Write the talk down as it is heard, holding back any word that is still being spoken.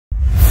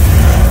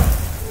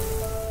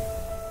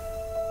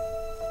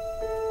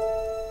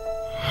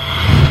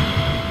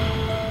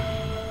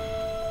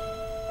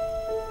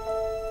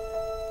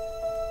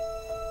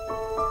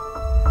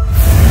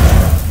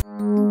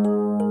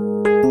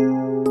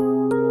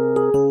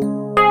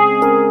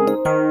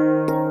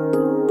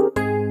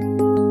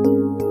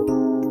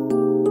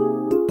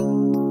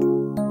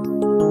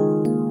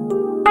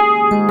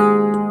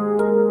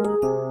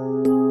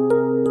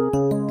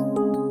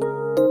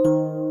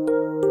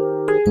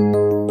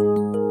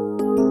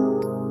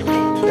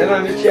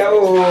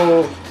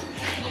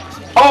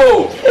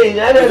Oh, hey,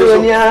 I don't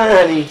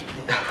know.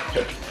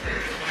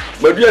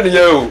 But you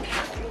know,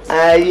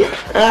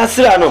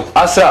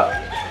 Asa.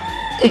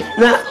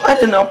 Now, I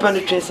don't know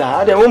penetration.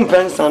 I don't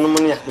want some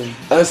money.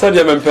 I said,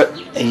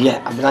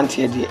 yeah, I'm not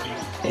here.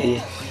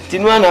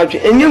 Didn't want out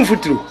any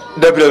foot through.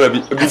 The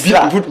baby,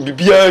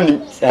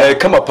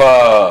 come up.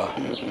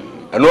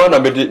 I know I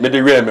made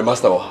the real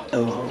master. Oh,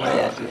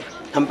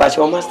 I'm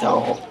Pacho Master.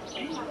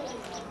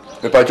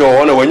 The Pacho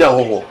honor when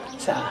you're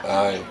sir.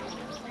 Aye.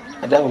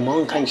 I don't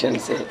want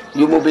conscience say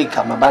you will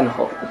become a banner.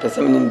 The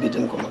same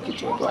bidden come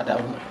to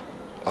Adam.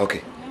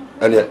 Okay,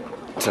 and yet,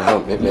 to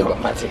help me,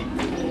 Matty.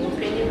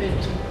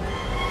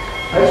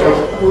 I saw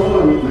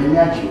woman, my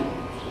nephew.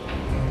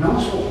 Now,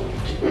 so,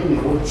 any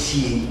would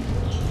see.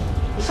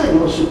 So,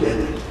 you also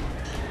better.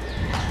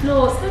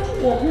 No, some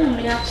whom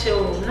we are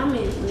children, I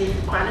mean,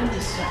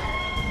 Quanamisa.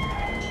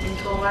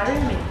 Into a worry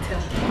me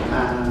tell.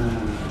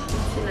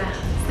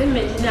 The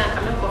men are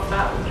coming for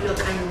far with your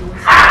kind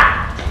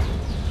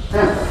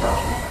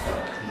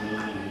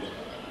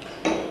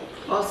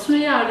or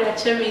swing out their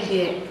cherry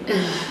there.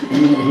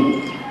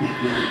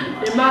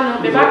 The man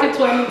will be back to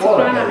him to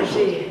run a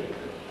machine.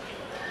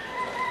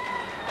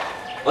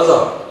 What's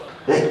up?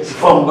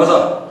 What's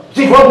up?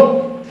 See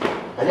from?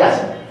 Yes.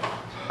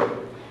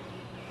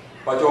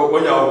 But you're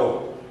when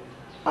you're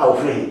out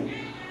free.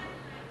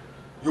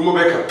 You move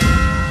back.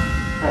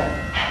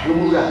 You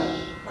move that.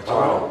 But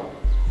you're out.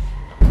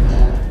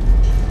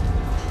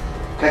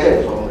 Catch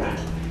it from that.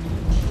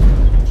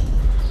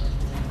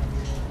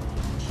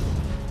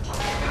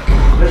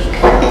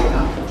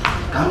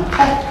 Come.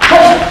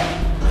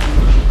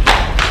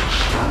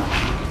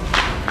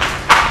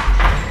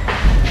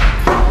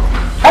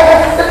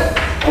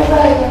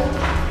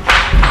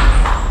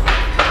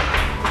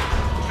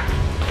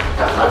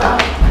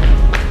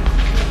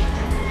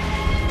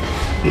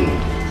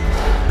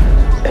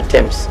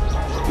 Attempts.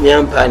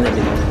 Yampa,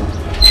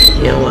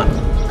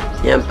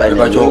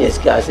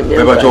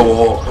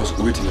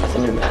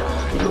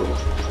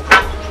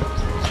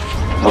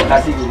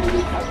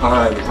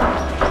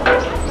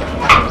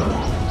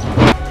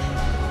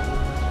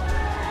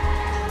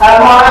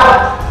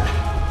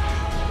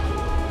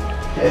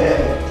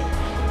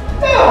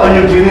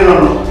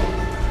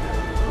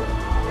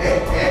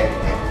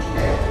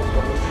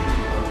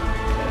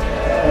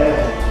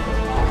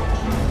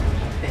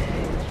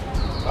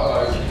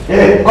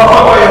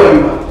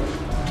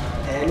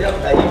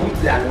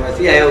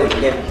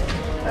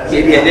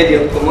 maybe I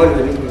did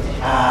Kumawood.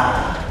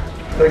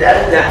 So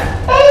that's that.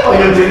 Oh,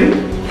 you're doing?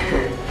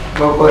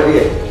 My body.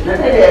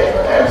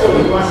 That's what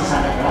we want to say.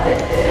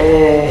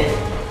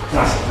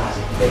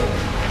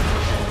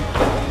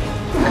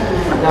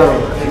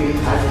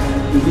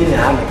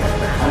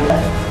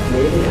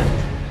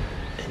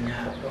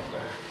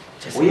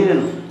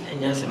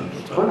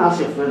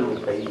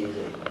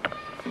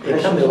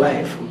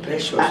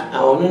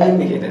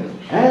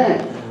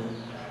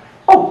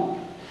 Oh,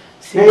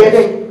 see,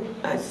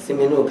 I see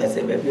me no case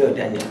baby or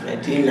Daniel.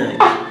 D9.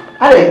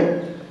 Are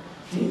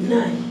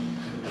D9.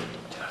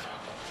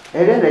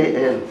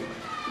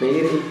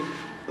 Maybe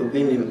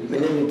being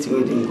minute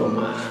waiting for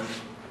my.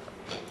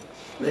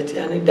 But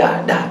da.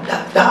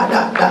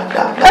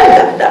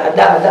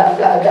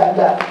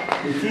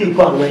 You see,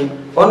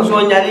 once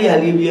one year I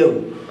leave you.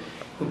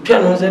 You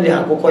can't say they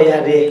are Kokoya.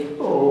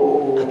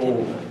 Oh,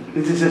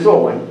 this is a so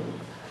one.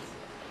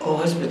 Oh,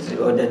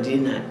 hospital or the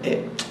dinner.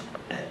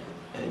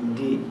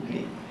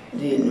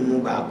 The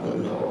move up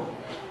on no.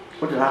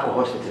 What a lack of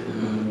hospital.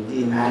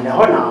 Dinner and the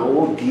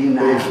honor,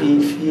 dinner,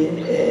 fear.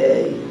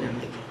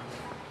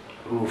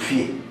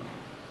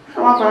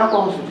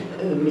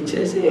 Which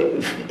is a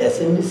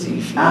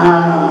SMC.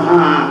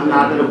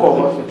 Now the call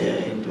hospital.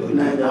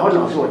 The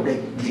honor so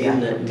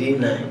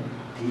D9.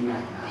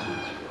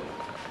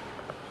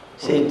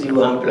 Say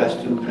D1 plus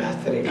 2 plus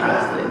 3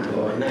 plus 3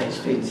 or 9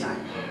 streets.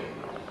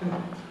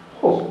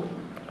 Oh,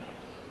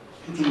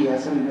 it's a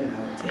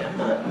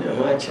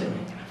watching.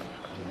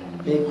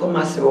 Me come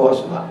as a was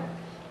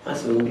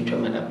as a bit of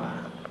Madapa.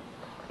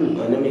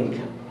 On a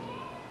minka.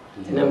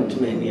 And I'm too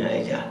many. I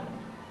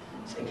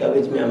say,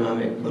 Cabot, my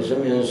mamma,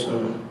 Bosonian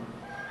son,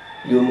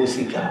 your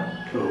musica.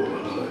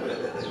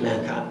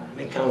 Naka,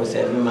 make come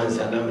 7 months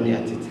and I'm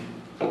at it.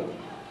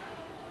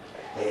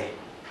 Eh,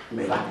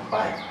 me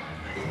bye.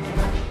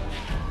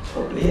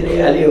 Oh, really?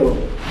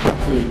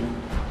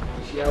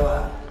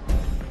 Shower.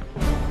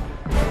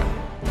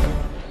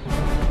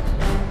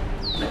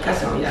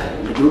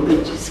 The group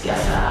is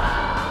Cassa.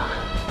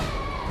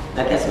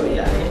 Like I saw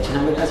ya, it's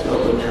not because we're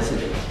going to answer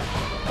it.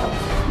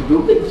 The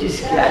group is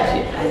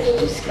scattered, I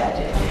just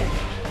scattered.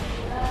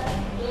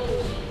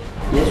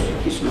 Yes,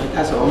 it's my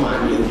cousin, oh, my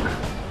new.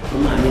 Oh,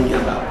 my mini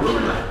about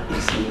Roma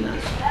is in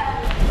us.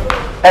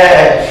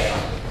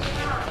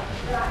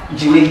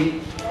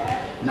 Julie,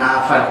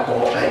 now, Falco,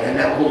 and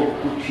I hope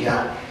Kutia.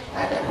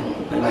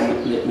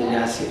 Let me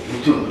ask you,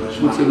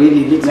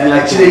 really, it's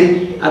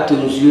actually at the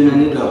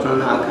Union of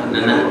Akan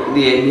and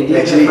the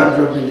immediate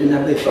problem in a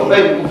bit.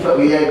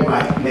 We had my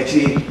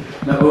actually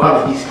go out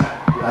of this car,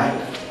 right?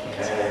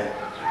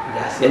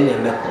 Send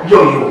them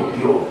yo.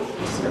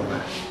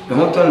 The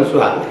motor is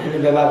one.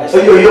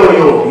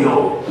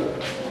 Yo.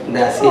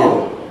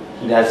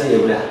 That's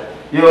it.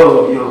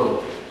 Yo.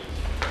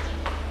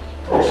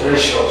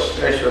 Precious.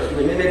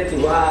 We need to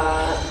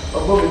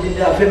above the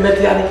dinner.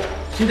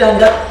 Sudan,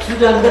 I'm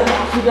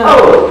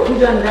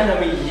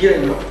a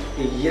year.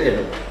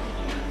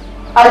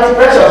 I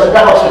precious in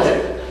that hospital.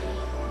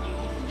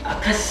 I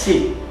can't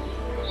see.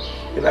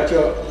 About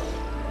your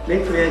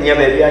link for your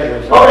baby.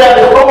 Oh,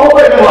 that's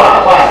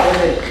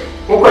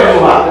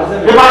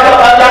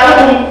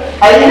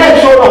I didn't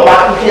show no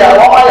back here.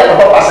 All I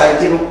have passed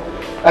to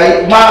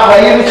I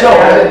my show.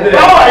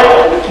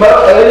 But I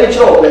really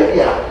show.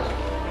 Yeah.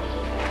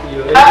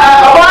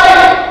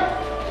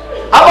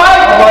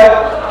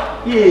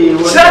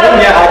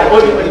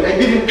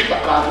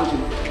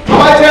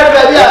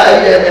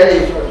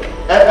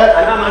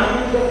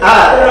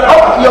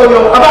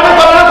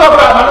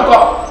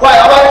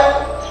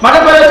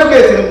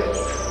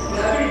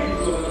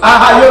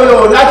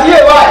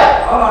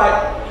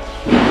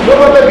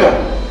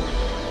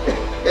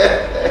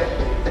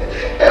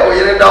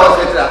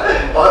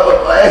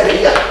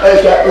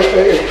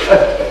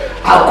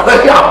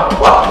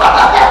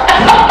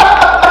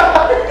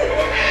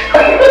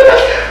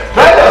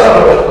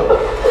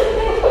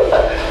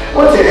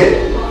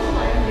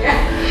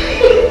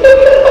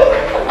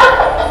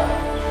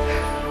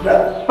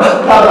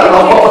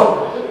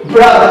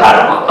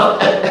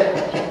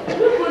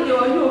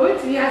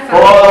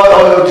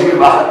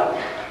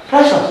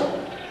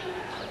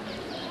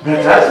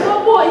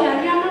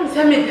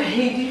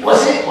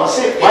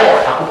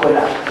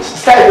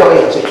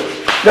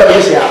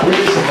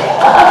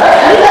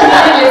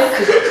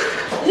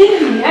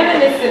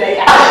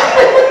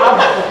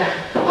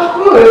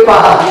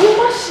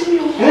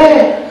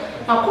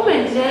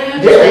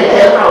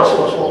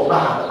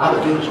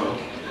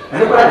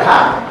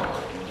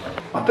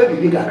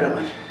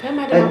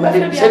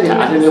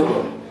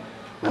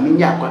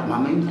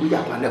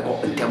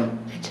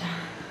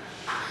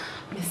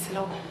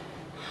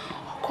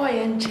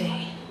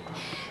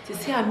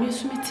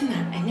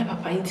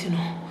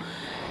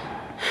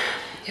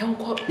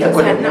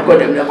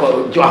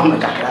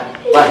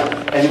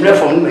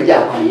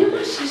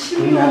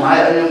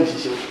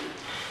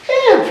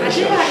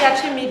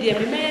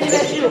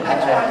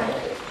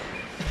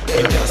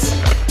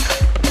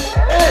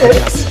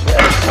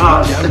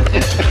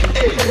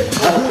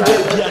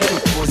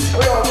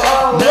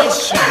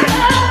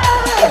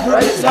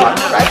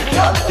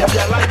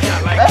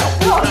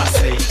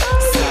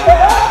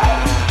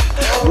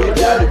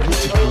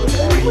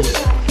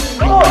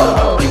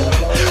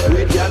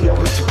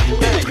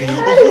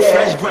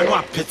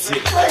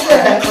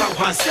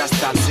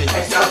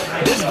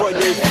 This boy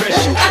is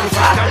fresh.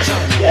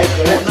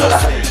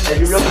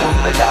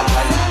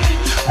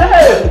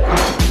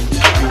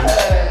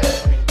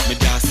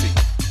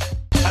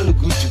 I look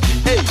good to me.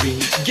 Hey,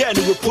 get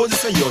the repose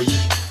say yo.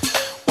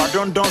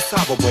 Wadon don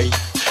sabo boy.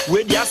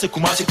 We di ase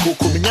kumasi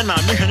koko minya na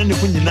me hwene ne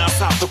kunyina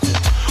sa atoko.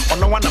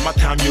 Ono wana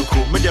matam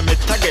yoko. Me de me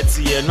target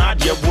here na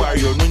de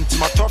buari onu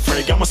ntima to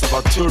fere gamo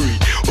sabatori.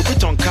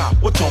 Obiton car,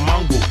 woton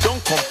mango.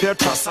 Don't compare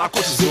Trasako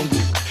to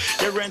Zongo.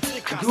 You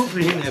rent car. Do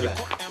free him never.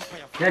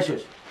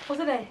 Precious. What's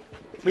today?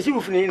 Me see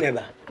free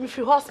never. We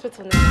free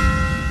hospital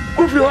now.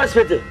 Go free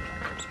hospital.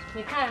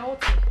 Me can't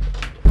hold.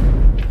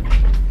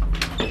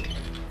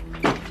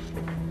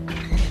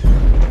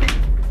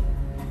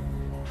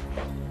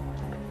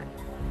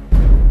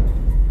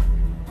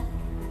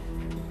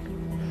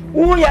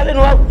 Who ya then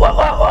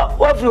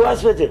what free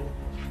hospital?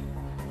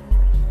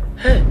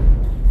 Hey.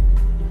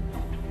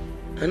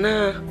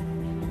 Ana.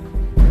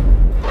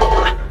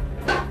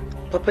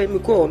 Papa mi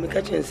ko mi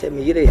ka chen se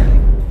mi yire yare.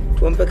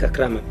 To mpe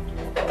kakra ma.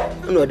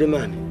 No de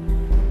man.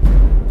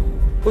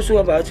 Oso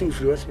about to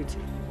free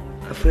hospital.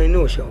 Afre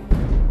no show.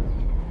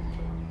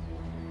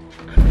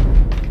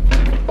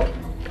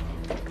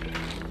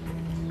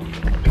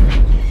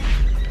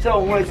 So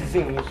what is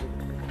sing?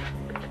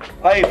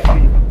 I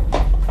free.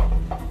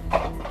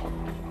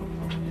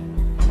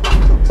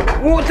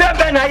 Who tell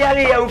Ben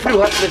Ayali you free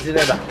hospital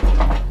never?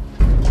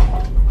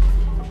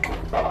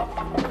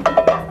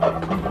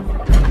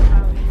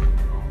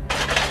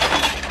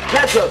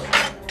 Yes, sir.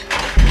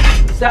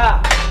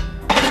 Sir,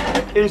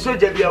 in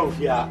soldier be out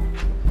here.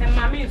 And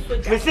mammy is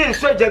soldier. Me say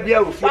soldier be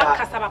out here. What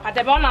Casaba,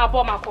 the one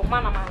about my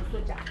command man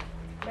soldier.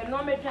 The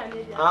no me plan.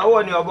 I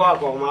want your boy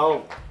on my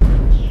own.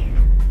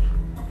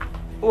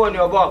 Who on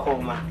your boy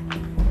on my?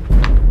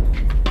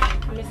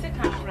 I'm sick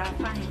of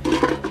fine.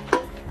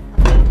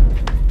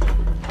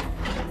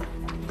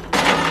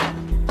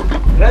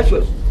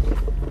 Precious.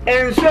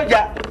 And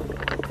soldier,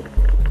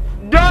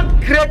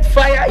 don't create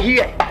fire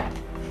here.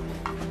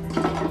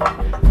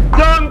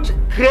 Don't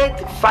create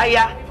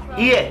fire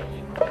here.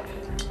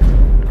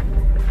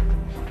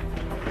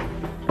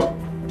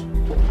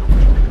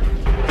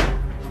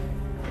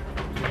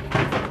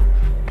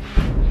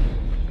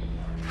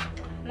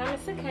 Now I'm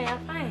sick of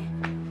fine.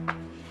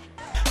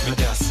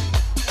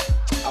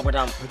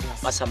 Madam,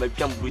 Massa, my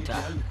young brutal.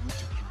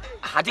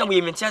 I didn't we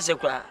even tell you.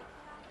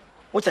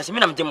 What has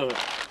been a demo?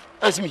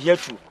 Answer me here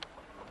too.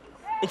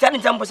 It's any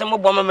time for some more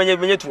bomber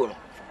many to one.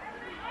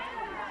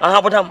 I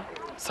have them.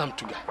 Some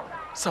to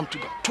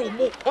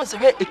Tobo, once a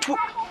head, it took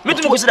Me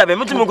to go sit up,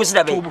 me to go sit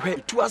up.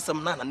 To us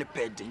some nan and a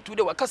ped, to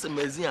the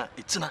Wakasamazia,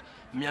 it's not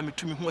Miami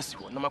to me, was you,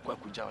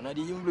 Namaquakuja, and I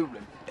didn't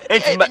ruin.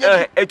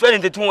 It's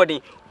 22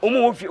 wedding.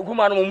 Almost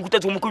Kuman won't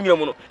put to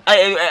Mukumo.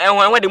 I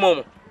want the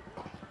moment.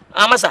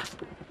 Amasa.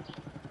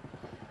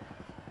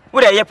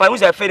 What are your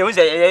parents? I feel was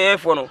a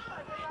phone.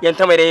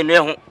 Yantamere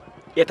no,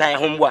 yet I am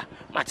home.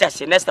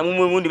 Matas, next time we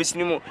won't be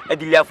seen at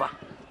the Lafa.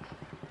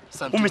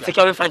 Who Mr.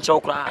 Kevin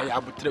Fancho cry? I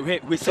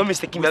would with some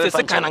Mr. Kim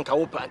and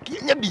Kaopa,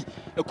 Yabi,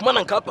 a command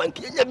and Kapa and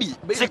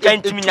Yabi,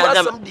 second to me,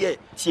 Adam, dear.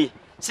 See,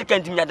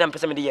 second to me, Adam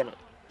Pesamidiano.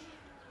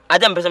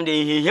 Adam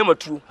Pesamidia, him or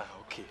two.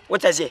 Okay.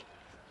 What I say?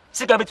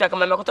 Second bit like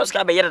my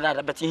Makotoska by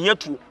Yada, but in here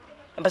too,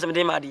 and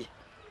Pesamidia Madi.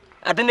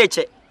 At the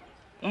nature,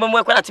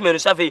 Mamma Quatimino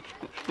Safi,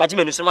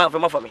 Majimino Sama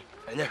for me.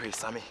 And every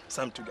Sammy,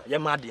 some to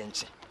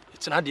Yamadi.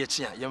 It's not the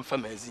young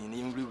families in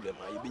England.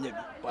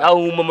 How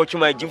much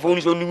my Jim phone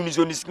is on news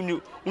on this new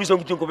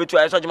to go to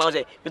I such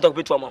a you talk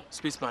to a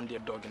spaceman, dear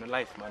dog in a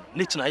life, man.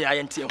 Nature, I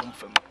ain't home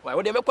from. Why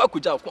would they make Quack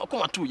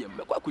come to you?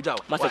 Quack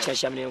out, Mate,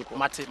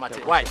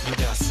 why?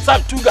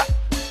 Some Tuga.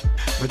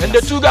 And the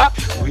Tuga,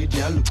 we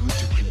are good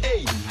to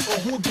play. Oh,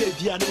 who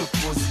gave you another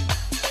pose?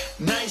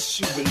 Nice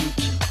shoe,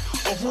 looking.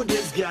 Oh, who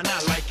this guy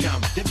not like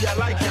him? They be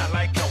like him,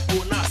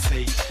 oh, not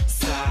say,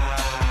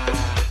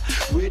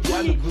 we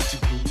are good to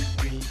be.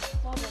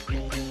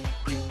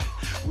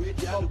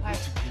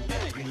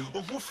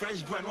 Who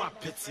fresh boy no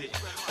pity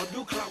or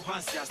do club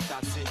once you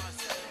start it.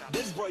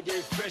 This boy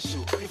they fresh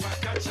if I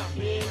catch him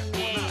me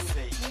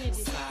say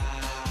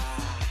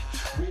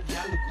we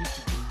dey look good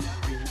to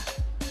be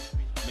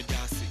me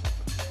dance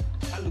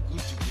I look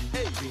good to be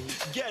hey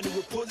get the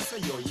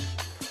position yo yi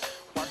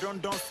wa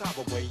don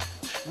sabo boy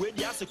we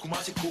dey ask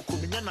Kumasi koko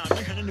me na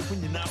me hwene ne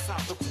kunyina sa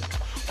atoko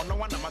ono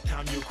wana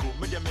matam yoko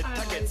me dey me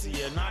target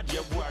here na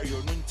dey buari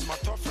onu ntima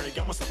to free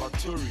gamo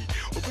sabatori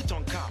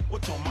obiton car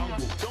oton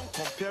mango don't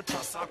compare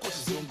Transako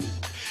to Zongo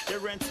the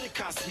rent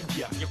cars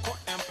Libya you call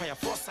Empire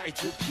for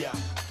Ethiopia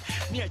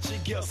near chi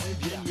girls in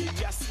the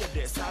area see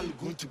there's all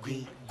going to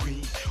green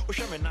o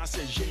hwe me na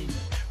say jane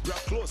bra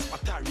close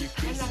atari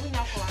crazy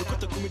because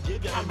the comedy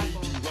be am be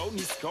wa oni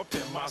scalp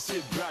ma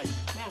say bright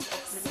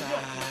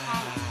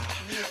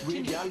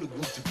we dey all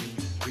going to green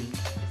we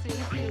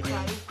dey all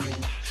going to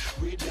green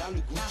we dey all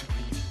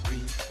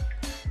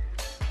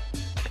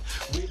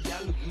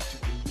going to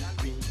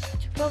green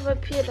Papa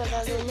Pierre that I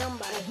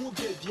remember. Who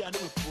gave you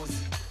another pose?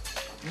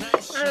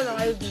 I don't know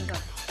how you do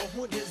that.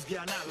 Who this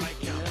guy not like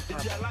him? If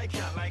you like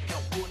him,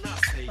 go not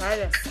say.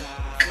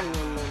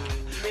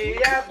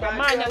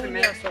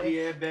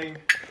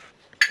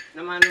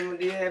 No man,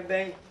 dear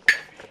bang.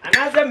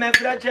 Another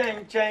method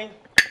chain.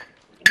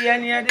 Dear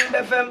near the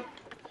FM.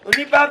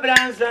 Unipa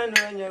Branson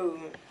on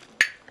you.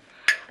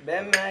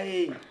 Ben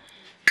my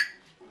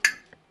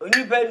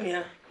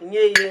Unipania,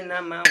 ye,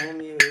 Nama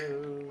home you.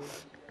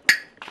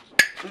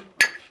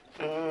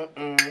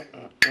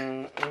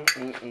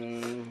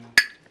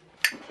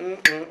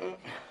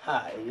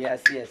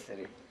 Yes, sir.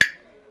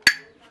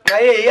 My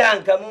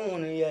young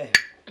Kamoon, yeah.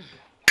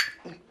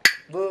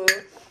 Boo,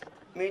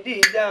 me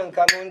did down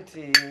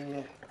Kamunti.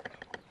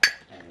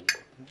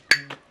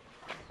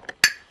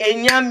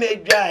 And yam may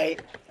dry.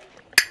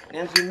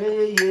 Nancy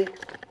me,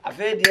 I've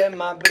had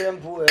my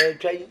brain for a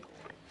train.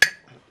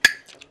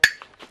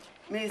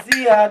 Me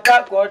see her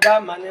talk or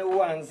that money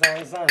once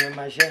and son of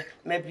my share,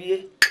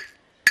 maybe.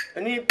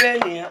 Any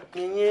penny,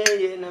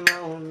 ye, and a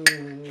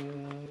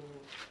mountain.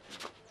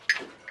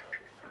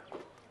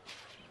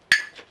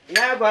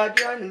 Now, but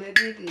John may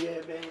be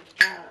the bank.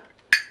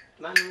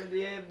 Man,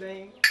 dear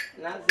bank,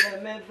 not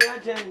that man for a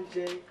change.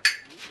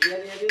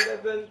 Yet,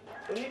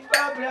 only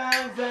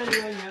Fabrans and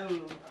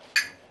you.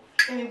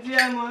 In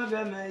Tiamo,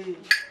 Bemay.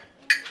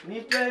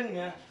 Me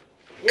penny,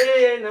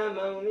 ye, and a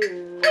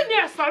mountain.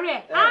 Yes,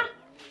 sorry, huh?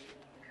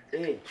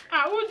 Eh,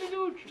 I want to do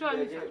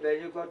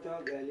you got to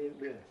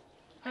go.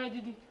 I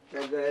did it.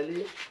 The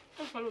girlie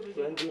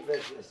 20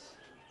 pesos.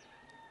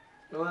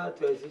 No,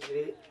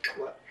 23,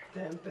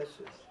 10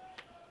 pesos.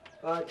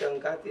 Oh,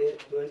 Chankati,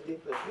 20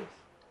 pesos.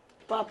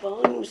 Papa,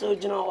 who so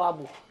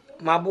Wabu?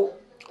 Mabu.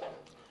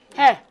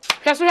 Hey,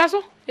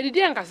 Casso, it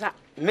didn't casa.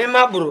 Me,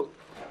 Mabro.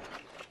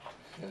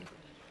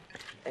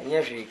 And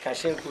yes,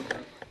 Cashin could.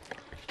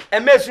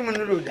 And Messum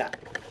Ruda.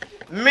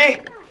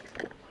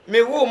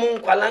 Me, woman,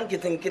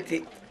 Qualanket and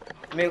Kitty.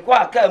 Me,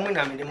 quite come when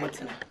I'm in the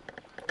mountain.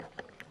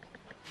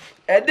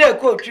 A day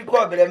coach you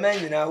call the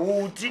man in a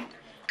woody.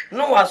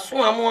 No, I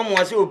saw one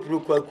was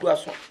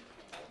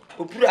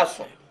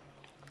Opruason.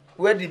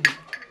 Where did you?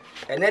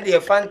 And then the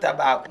Fanta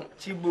Baco,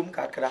 Chibum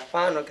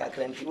Cacrafano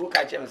Cacranti, who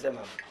catch him some.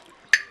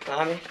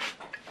 Mammy,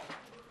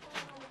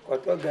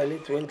 Cotogali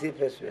 20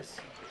 pesos,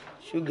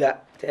 sugar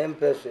 10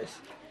 pesos,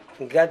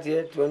 got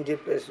here 20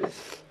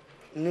 pesos,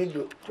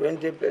 noodle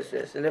 20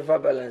 pesos, never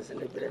balance in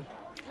the bread.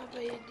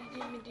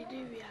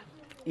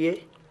 Yeah.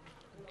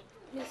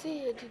 You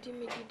see, did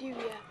you?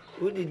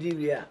 Who did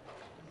you?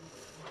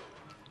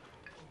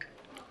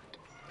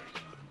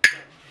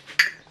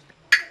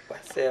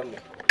 Semo.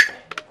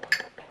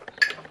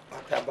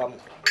 Matabam.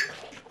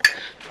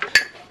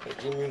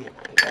 Jimmy.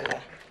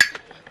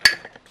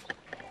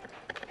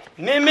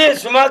 Mimi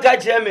sumaka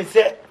cheme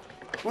se.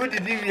 Who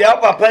did you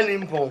have a pen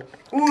in pong?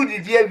 Who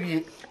did you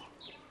be?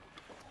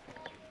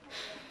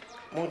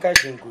 Monka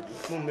Shingu,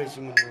 who makes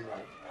you move.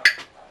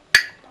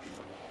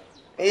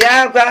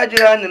 Ya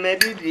kwajura na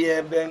medidi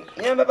ebe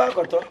nyembe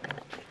bakoto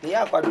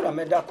ya kwadura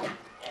medako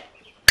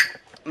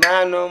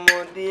mano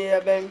modi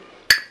ebe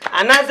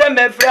anaze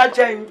mefra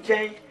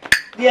chenchen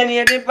die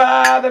ne de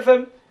pa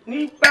befem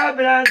ni pa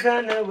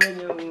branza na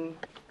wenyo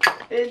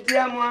enti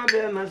amu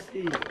abe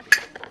masi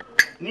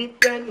ni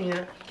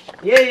penia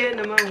yeye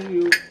na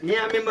mahuyo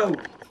nyame mahu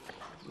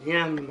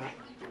nyame ma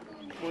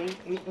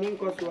mun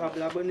ko to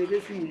abla bone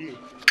be fi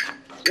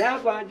ya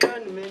kwajura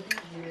na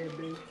medidi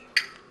ebe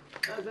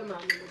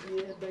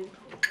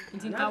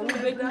Ntinka wo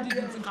be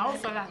kudi ntinka wo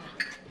fala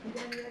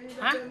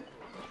ha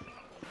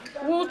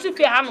wo ti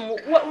fi ha no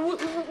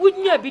wo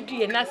nya bidu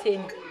ye na se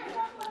ni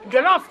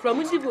jollof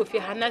from ti bo fi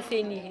ha na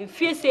se ni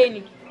fi se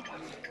ni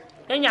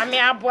enya me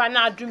aboa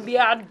na adum bi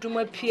adum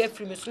apia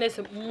firi me so na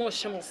se mo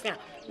hye se a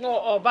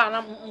no oba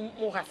na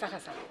mo kasa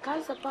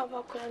Kansa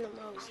papa kwa na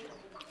mouse.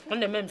 on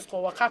the mem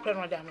store wa kapre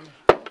no da no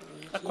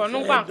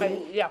akono kwa nka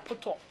ya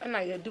poto na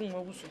ya di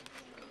nwa guso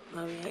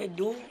Mami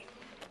edo.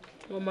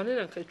 Mama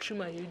na ka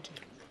twima yedi.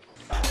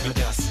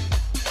 Medasi.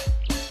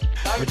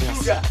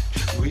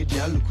 We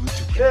dey look good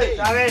to. Hey,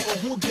 Sare.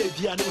 Who gave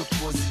you no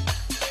pose?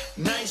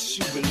 Nice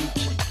shoe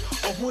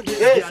looking.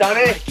 Hey,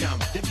 Sare.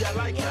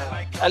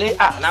 Ali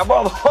na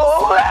Bob.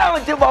 Oh, I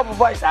want to Bob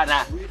voice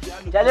ana.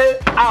 Jale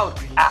out.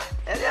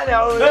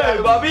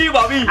 Hey, Bobby.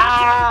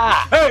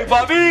 Ah. Hey,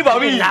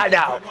 Bobby.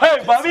 Nada.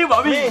 Hey,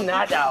 Bobby.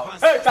 Nada.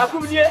 Hey,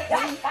 Takumnie.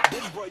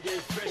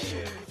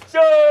 So,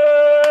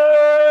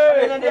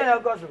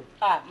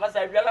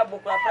 Masa biala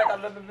buku Afrika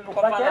bebe ko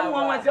but I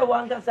want to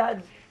want to say,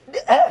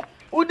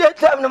 who the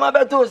time no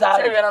matter to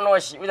say, we na no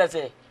shi, we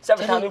say, some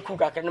time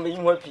cook aka na me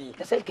yin happy.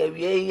 say ke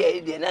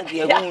we dey na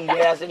ke hu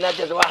dey as na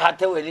just wa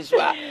hata we this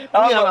wa.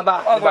 Unya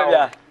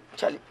ba.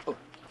 Chali.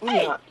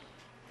 Unya.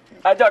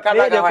 Ajo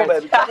kana ka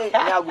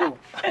na go.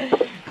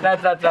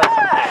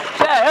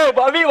 Hey,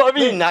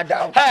 Bobby.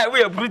 Nada. Hey,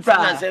 we brutal.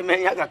 Na say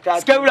me ya ka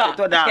Skewura.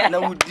 to da na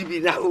wudi bi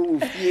na o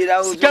fie na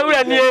o.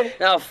 Skewura nie.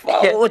 Na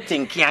fa o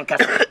tinki anka.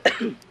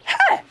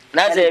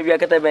 Na say we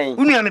akata ben.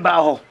 Unya me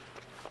ba ho.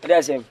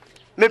 That's him.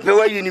 Me pe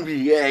wa yi ni bi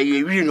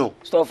ye wi no.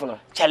 Stuff no.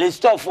 Challenge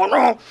stuff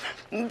no.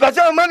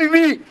 Pasa mami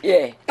bi.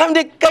 Yeah. Am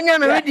de kanya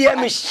na we dia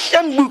me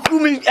shambuku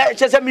mi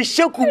chese me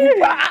sheku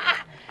bu.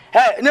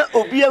 Hey, na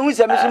obi ehun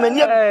se me so me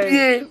ne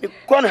bie me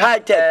kon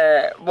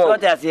hearted.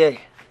 What I say?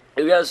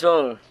 We are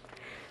so.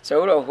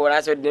 So we are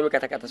whole so dem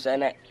kata so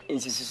na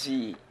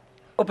insisusi.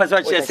 O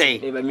pesa che say.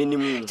 E ba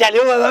minimum. Chale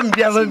o ba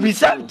mbia ma bi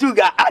sam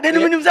tuga. Ade no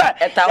minimum sa.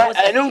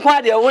 Eno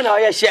kwa de wo na o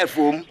ye chef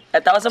om.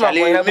 Eta wasa ma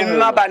pohera bu. Me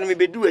ma ba no me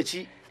bedu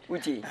achi.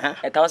 Uti.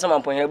 Eta wasa ma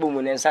pohera bu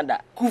mu ne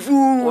nsada. Kufu.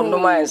 Wono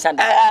ma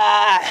nsada.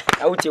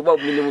 Ah, uti bob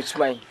minimum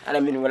sumai.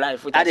 Ana minimum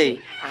life uti.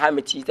 Ade. Aha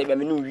me ti ta ba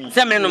minimum wi.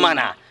 Se me no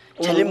mana.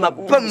 Chale ma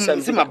bam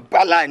se ma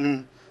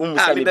balani.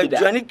 Ah, me be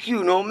Johnny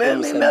Q no me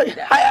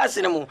higher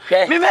cinema.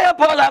 Me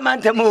Paula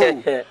Mantamo.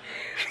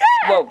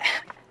 Bob,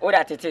 what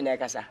that it na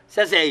kasa.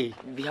 Say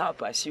Be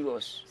help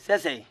serious.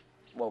 Say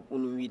Bob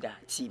unu wi da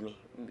see me.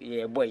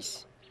 Yeah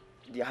boys.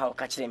 They how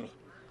catch them.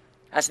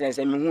 As then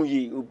say me hu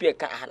yi obi e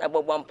ka na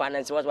bobo ampa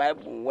na say what why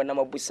wona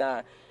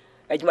mabusa.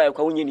 Ejuma e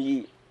kwa unyi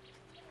ni.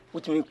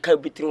 Utumi ka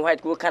between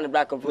white go can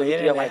black and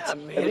white.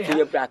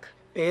 Everything black.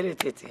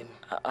 irritating.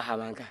 Aha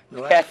manka.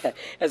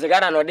 Ese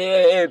gara no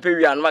de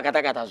pewi anu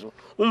makata so.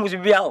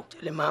 Umuzi bia o.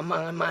 Le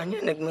mama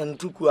manya nek na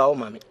ntuku a o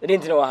mame. E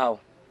didn't know how.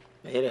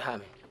 Ere ha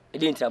me. E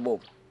didn't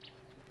Bob.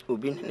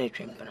 Obi na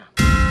twem kana.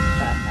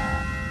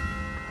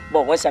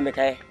 Bob won say me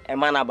kai e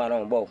man aba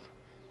no Bob.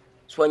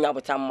 So nya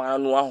bota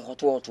man no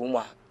ahoto mu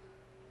a.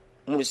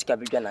 Mu sika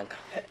bi dwa nanka.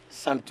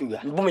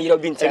 Samtuga. Bu me yira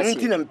obi ntiase.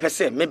 Enti na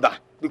mpese meba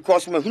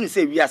because me hunu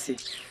say wiase.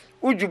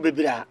 Uju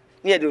bebira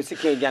na ye de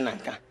sika dwa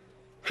nanka.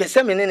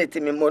 Hwese me ne te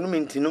me mo no me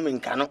ntino me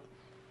nka no.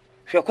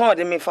 Hwe kon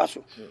de me fa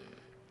so.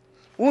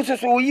 Wo so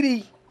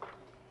yiri.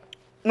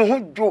 No ho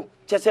dwo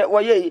chese wo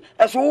ye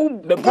eso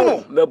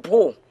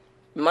bebo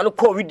ma no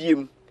ko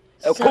widiem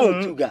e ko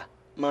muga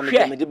ma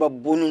me de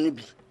babonu no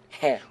bi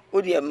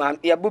o de ma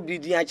ya bobi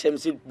di a chem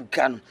se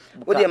buka no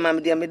o de ma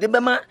me de be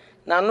ma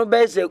na no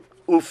be se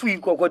ofui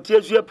kokoti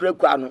asu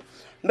apraku ano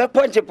be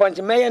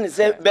ponche me ye ne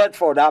se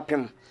Bedford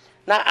apem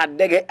na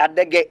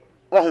adege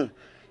wo ho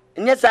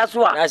nye sa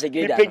so a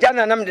peja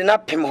na nam de na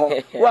pem ho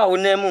wa wo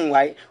na mu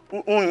nwai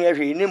unye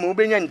hwe ne mu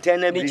benya ntan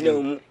na bi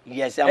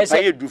yes am pa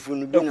ye dufu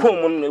no bi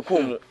no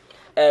ko mu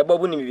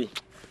Bobu ni bi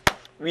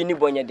we ni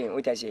bonya den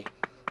o ta se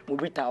mo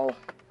bi ta o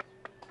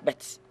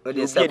bet o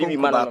de sa bi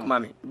ma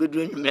mame be du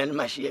enyu me na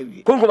ma hye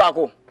awie konko ba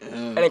ko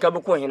ene ka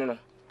bu ko hene no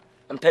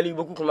am tali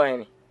bu ku ma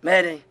hene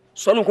mere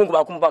so no konko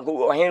ba ko ba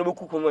ko hene bu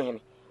ku ma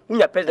hene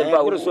unya president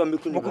ba wo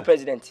bu ku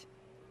president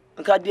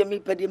nka de mi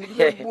pede mi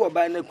bu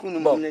oba na kunu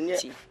mu na nye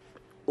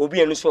obi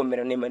enu so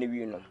mere na ma ni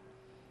wi no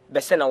be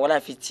se na wona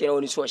fitie na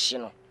oni so hye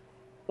no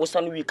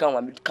Wosan we kan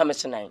wa come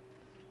senai.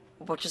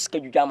 Wo twa sika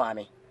dwudwa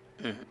maame.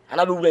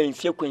 Ana be wura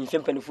mfie kwan mfie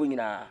mpanifo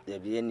nyina. Da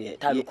bi ne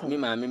me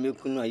maame me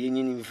kunu a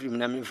yenyini mfiri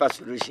na me fa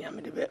solution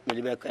me de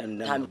be kan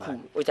da. Time cool.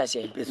 What I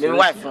say? Me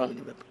wife no.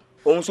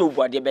 On so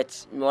bu ade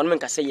bet. Me won me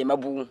nka say ye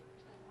mabu.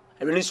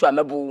 Elo ni so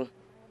amabu.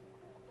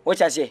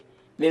 What I say?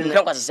 Me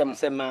nka kwasesem.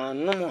 Se ma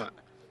no mo a.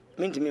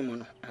 Me ntimi mo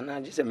no. Ana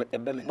age se me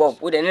ebe me.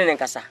 Bob, wo de ne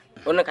nkasa.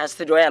 Wo ne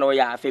kasa de oya na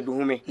oya afa bi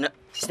hu me.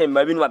 System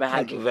ma bi no ba ha.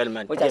 Thank you very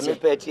much. What I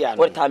say?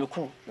 What time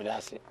cool? Me da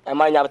se. E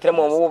ma nya betre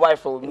mo wo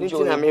wife o. Ni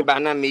tina me ba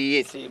na me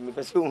ye se me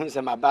pese hu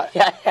se ma ba.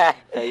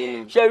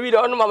 She we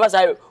do no mama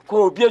say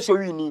ko obi so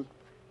wi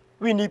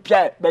ni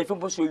pia ba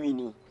ifo so wi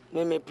ni.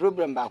 Me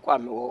problem ba kwa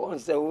me wo on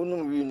se wo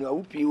no wi no a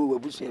wo pi wo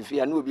abusu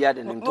afia na obi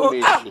ade ne nto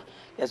be fi.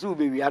 Yes wo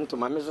be wi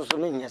antoma me so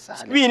no nya sa.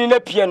 Wi ni na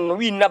pia no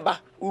wi na ba.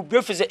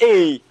 Obi fi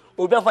say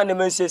obi afa na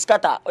man say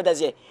scatter. What does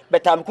say?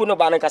 Betam ku no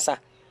ba na kasa.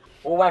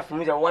 O wife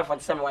me say wife for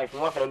the wife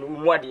na no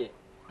mu ade.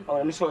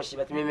 O ni so she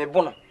bet me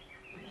bono.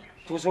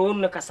 To so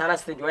no kasa na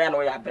stage oya na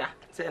oya bra.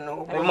 Say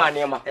no. Me ma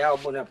ne ma. Ya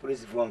obo na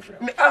police form fra.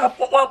 Me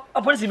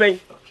a police bay.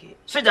 Okay.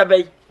 Soja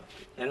bay.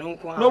 Eno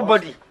nko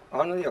Nobody.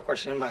 Ono your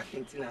question mark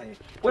ntina ye.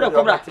 Wo de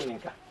kobra.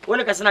 Wo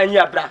ne kasa na nyi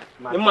abra.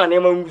 Me ma ne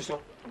ma nguso.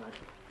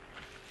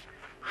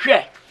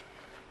 Hwe.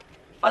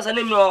 Asa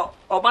ne no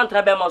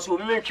obantra be ma so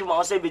me ntwi ma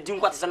o say be di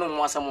nkwata se no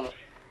mo asam no.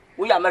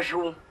 Wo ya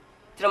mahwe.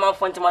 Tira ma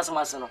fonte ma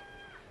asam no.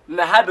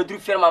 Me ha be duru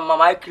fere ma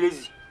mama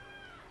crazy.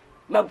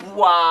 Me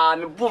bua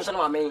me bum se no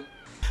ma me.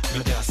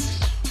 Medasi.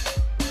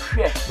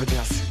 Hwe.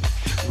 Medasi.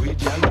 We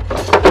dialo.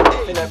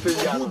 Ina pe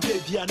ya no.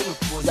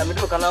 Ya me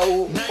do kana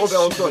o be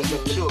on ton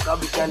se do ka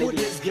bi kan ni.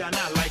 This guy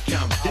not like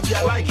him. If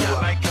you like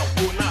him,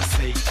 who not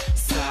say,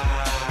 sir.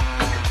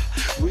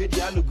 We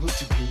dialo good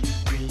to be.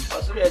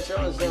 Aso ya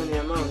chero se ni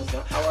ma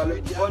nsa.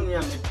 Awale boni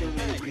ya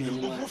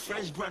me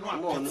Fresh brand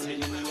one.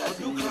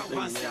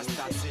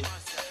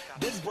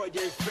 This boy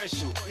they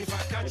fresh. If I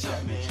catch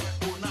him, man,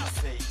 who not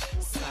say,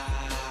 sir.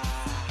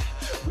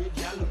 We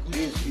dialo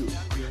good to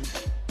be.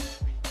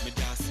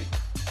 Medasi.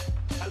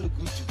 I look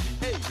good to be.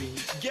 Hey,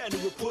 get in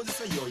the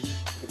position you're in.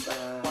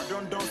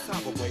 I don't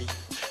stop away.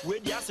 Where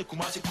the Asa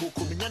Kumasi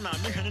Coco, Miana,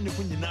 Mihan, and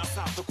Punina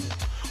Sato.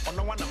 On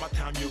the one of my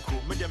time you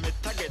could, Madame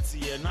Targets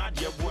here,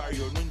 Nadia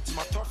Warrior,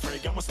 Nuntima Toffrey,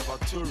 Gamos of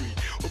Tori,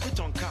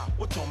 Obiton Car,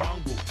 Oton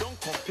Mango, don't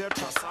compare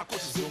Trasako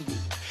to Zungu.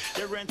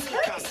 You rent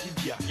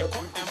Cassidia, you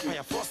come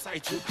Empire for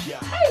Ethiopia.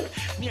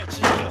 Near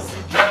China,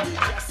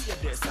 just here,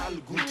 there's all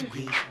good to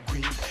be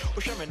green.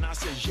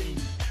 Oshamanasa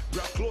Jane,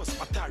 Black close,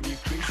 Atari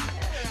crazy.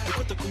 You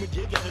got to come with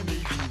the other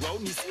maybe, well,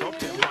 Miss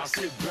Captain, I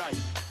say bright.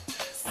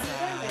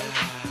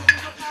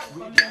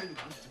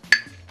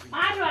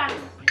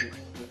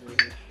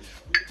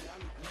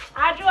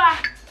 Adwa.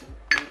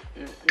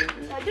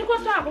 Adiko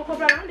to akoko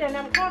bra na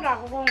dem ko do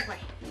akoko nkwa.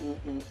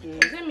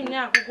 Ze mi ni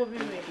akoko bi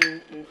we.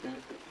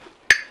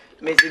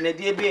 Me si na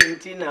die bi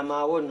enti na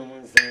ma wo no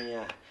nsan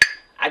ya.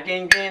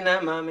 Adwenwen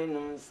na ma me no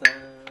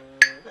nsan.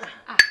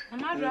 Ah, na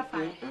ma adwa fa.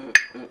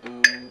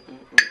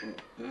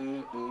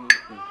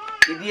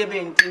 Die bi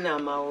enti na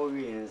ma wo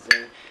wi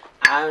nsan.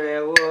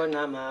 Arewo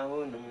na ma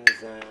wo no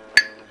nsan.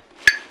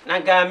 Na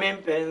ga me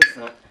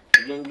pensa.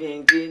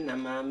 Adwenwen na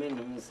ma me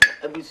no nsan.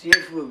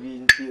 Abusuefu obi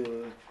enti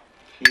o.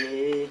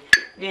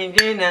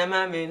 Adwenwen na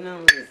ma me no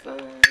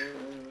nsan.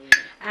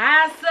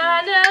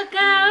 Asano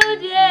ka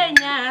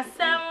odienya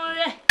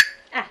samure.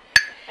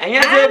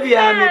 Enya se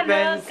bia me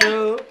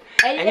penso.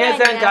 Enya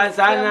se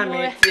nkansa na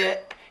me tie.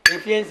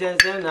 Ifien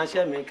sense na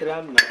hye me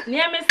krama.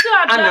 Ne me se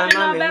odo me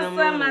no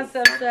besa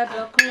masese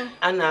dokun.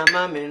 Ana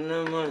ma me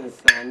no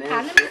monsa ne.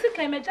 Ana me se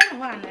kai me ja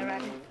ho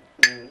anerade.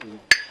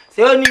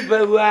 Se oni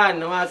bawu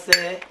ana wa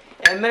se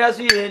emera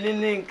so ye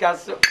ni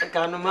nkaso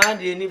kanu ma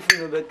de ni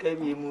funu beka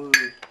bi mu.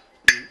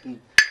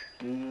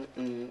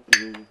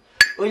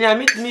 Onya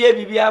mitimi ye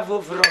bibia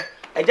afoforo.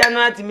 Eja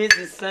no atimi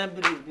sisan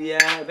bibia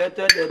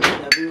beto de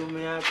na bi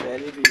umi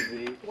afeli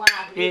bibiri.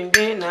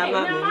 Dindin na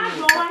ma me.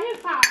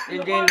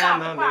 Dindin na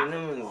ma me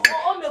no.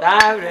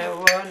 Sare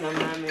wo na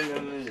ma me no.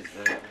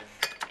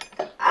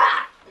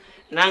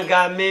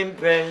 Nanga me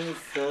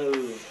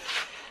penso.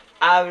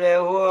 Ave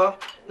wo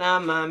na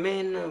ma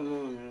me no.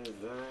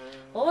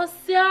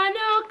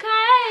 Oceano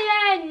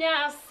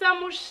kaya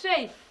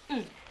samushe.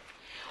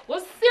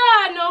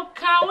 Oceano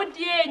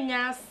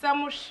kaudienya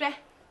samushe.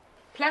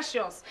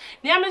 Precious.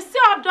 Ni amesi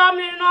odom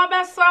ni no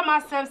be so ma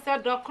sense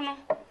dokno.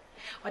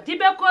 Odi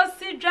be ko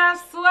si dwa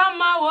so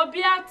ama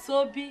obi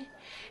atobi.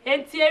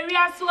 Enti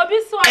ewiase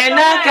obi so odom.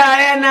 Ena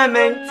ka ena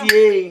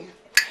mentie.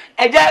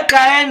 Eja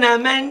ka ena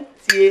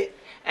mentie.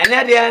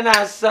 Ena de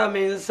na so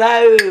me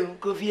nsa o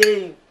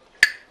kofie.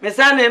 Me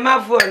sa na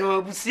mafo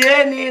no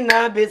obusie ni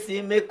na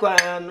besi me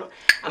kwa no.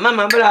 Ama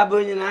mabra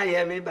bonyi na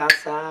ye me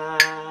basa.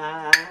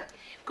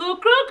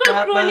 Kukru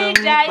ni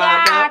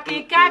jaya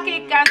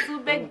kika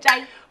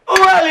subejai.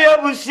 Wali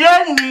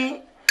obusie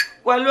ni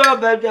wali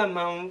obedwa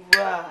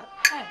manfo.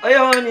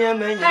 Oyo oni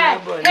emenya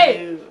aboni.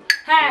 Hey,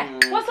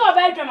 what's up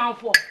bedroom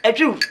manfo?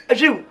 Echu.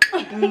 Echu.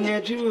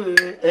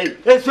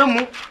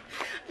 Esomu.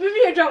 Mimi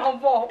edroom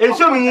manfo.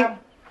 Esomu.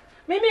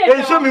 Mimi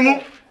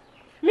Esomu.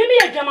 Mimi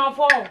a German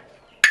for.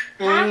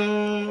 Hey,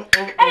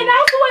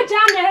 now so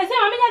jam there say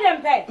me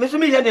dem pay. Me so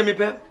me hear dem me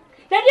pay.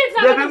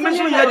 Me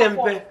so hear dem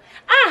pay.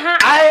 Aha.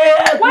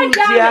 Aye,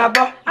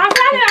 Kutiaba.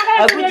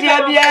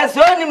 Akutia bia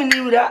so ni me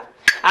niwura.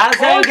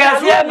 Asanka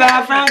se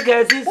ba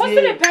franka sisi.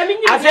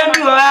 Asem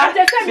bi wa.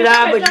 Sira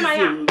abodi.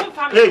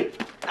 Hey,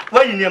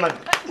 where you near man?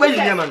 Where you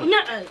near man?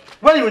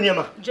 Where you near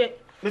man? Je.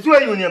 Me so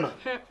where you near man?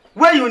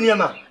 Where you near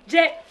man?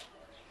 Je.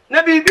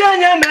 Na bibia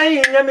nya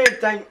man nya me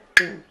tan.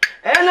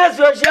 Ena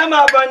so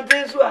shama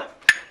bantin so a.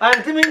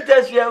 Antimi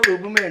ntasua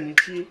obu mani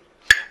tie.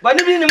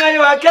 Bani bi ni mai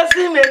wa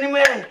kasi me ni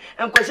me.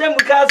 Enkwahye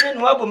mukase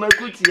no abo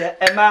makutia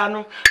e ma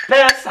no.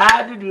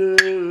 Pesa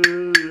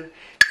dudu.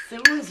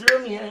 Semunzro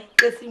mi ha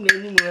kasi me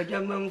ni mo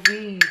adwama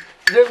mfi.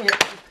 Zro mi.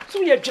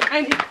 So ye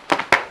dwan.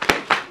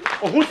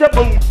 Ohun se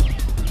bom.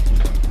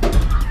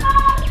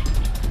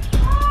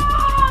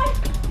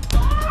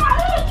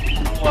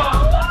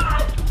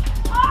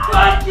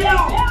 Fuck you.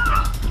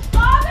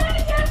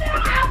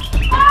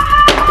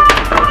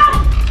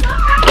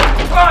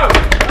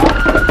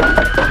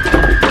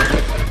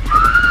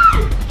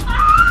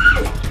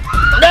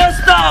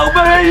 Nesta,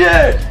 over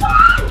here.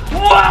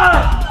 What?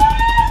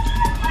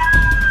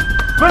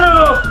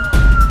 No.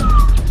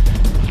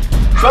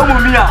 Come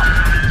with me.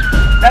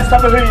 Nesta,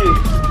 over here.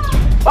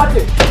 What?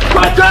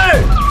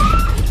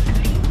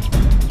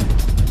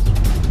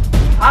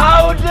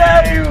 How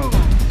dare you?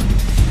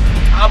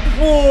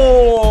 Apo.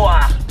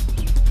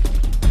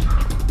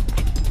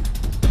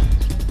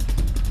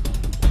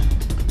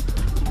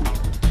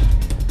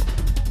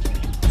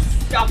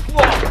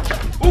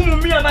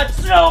 Umumia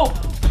macho.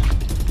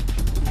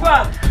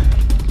 Fuck.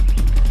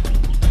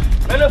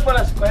 Melo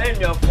fala se correr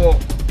minha avó.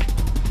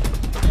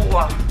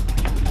 Boa.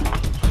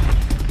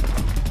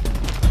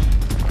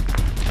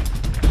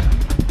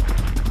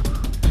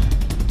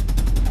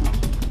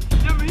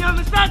 Maria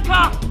me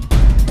saca.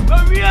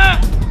 Maria.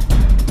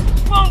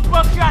 Vamos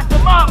pra casa,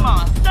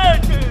 mama.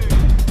 Sente.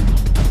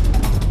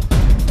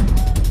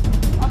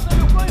 Asa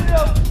meu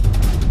coelho.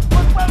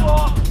 Vamos para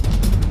lá.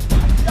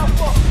 Já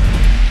foi.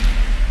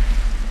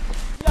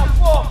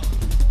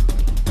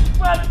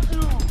 Fuck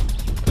you!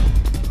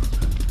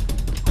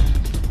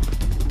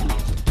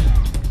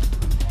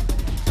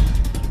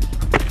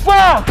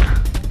 Fuck!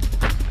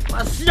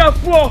 Mas já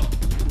foi!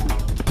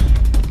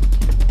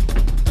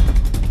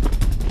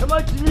 É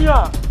uma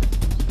tinha!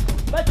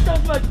 Vai te dar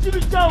uma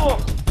time chavo!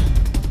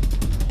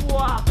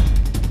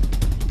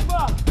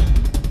 Fuck!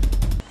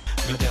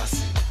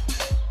 Medasi,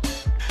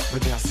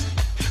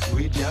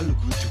 we dia look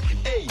good to me.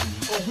 Hey,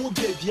 oh who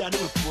baby I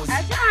know pose.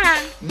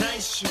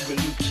 Nice sugar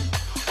looking.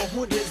 Oh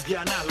who this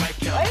girl I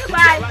like her.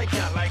 I like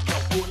her.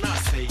 Oh na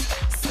say,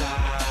 sa.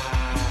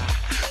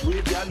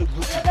 We dia look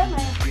good to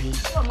me. Green.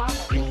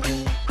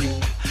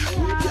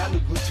 We dia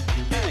look good to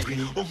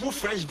me. Oh who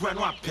French brand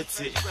no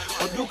pity.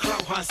 Oh do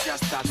club once ya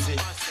start say.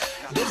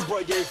 This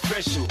boy get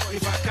fresh.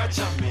 If I catch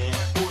a man,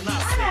 oh na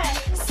say,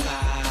 sa.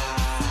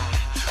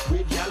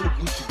 We dia look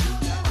good to me.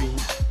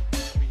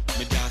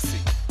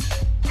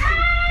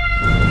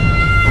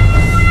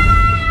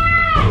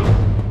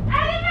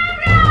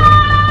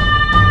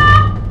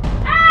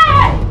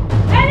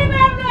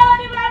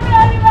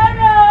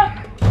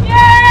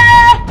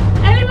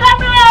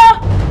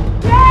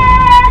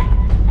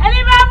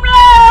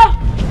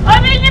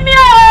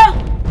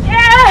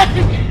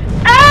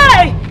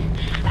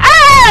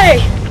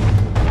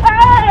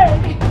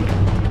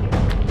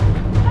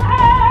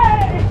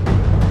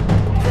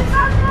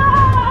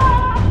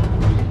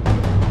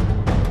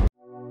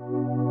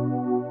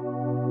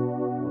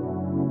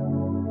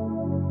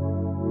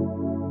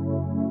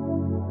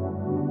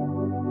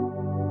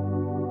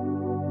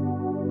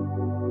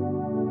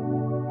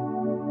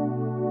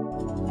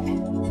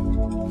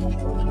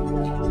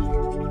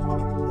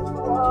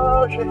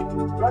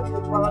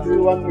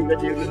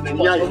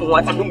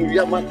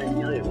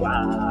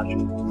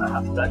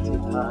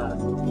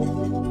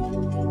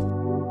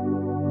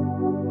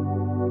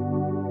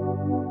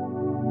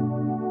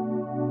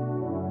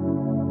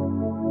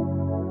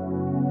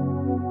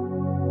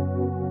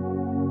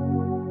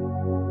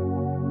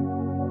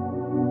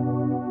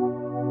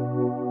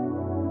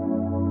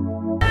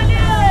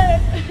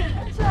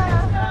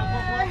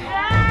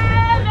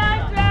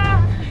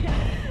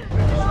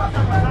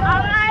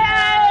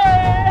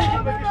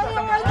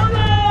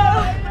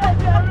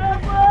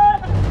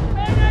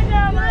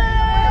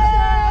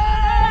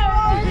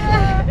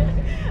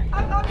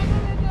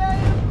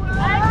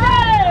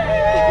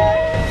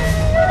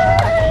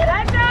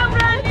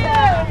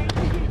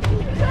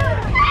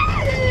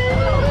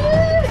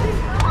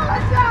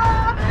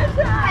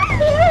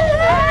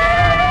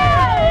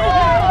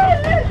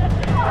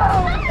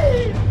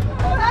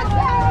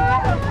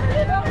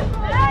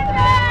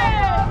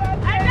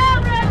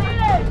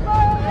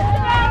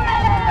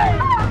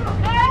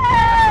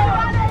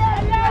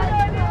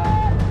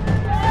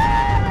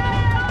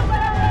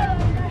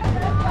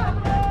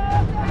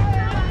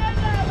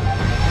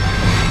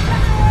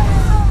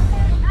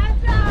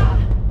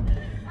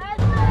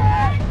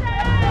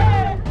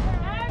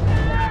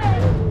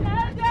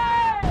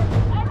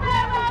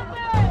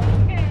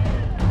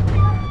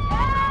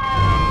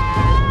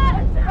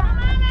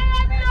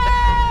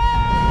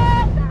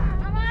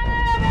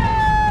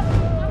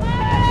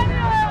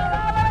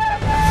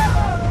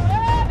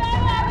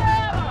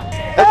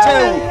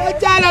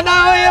 Achana na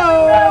yo.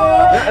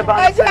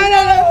 Achana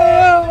na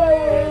yo.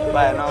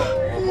 Bye now.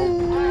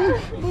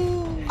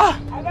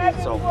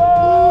 So.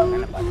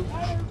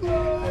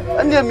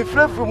 And then me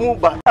friend from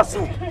Muba.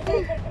 So.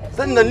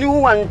 Send the new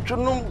one to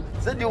know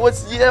that you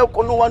was here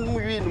on one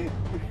win.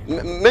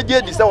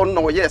 Media this one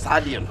no yes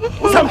Hadian.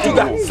 Something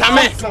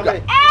Same.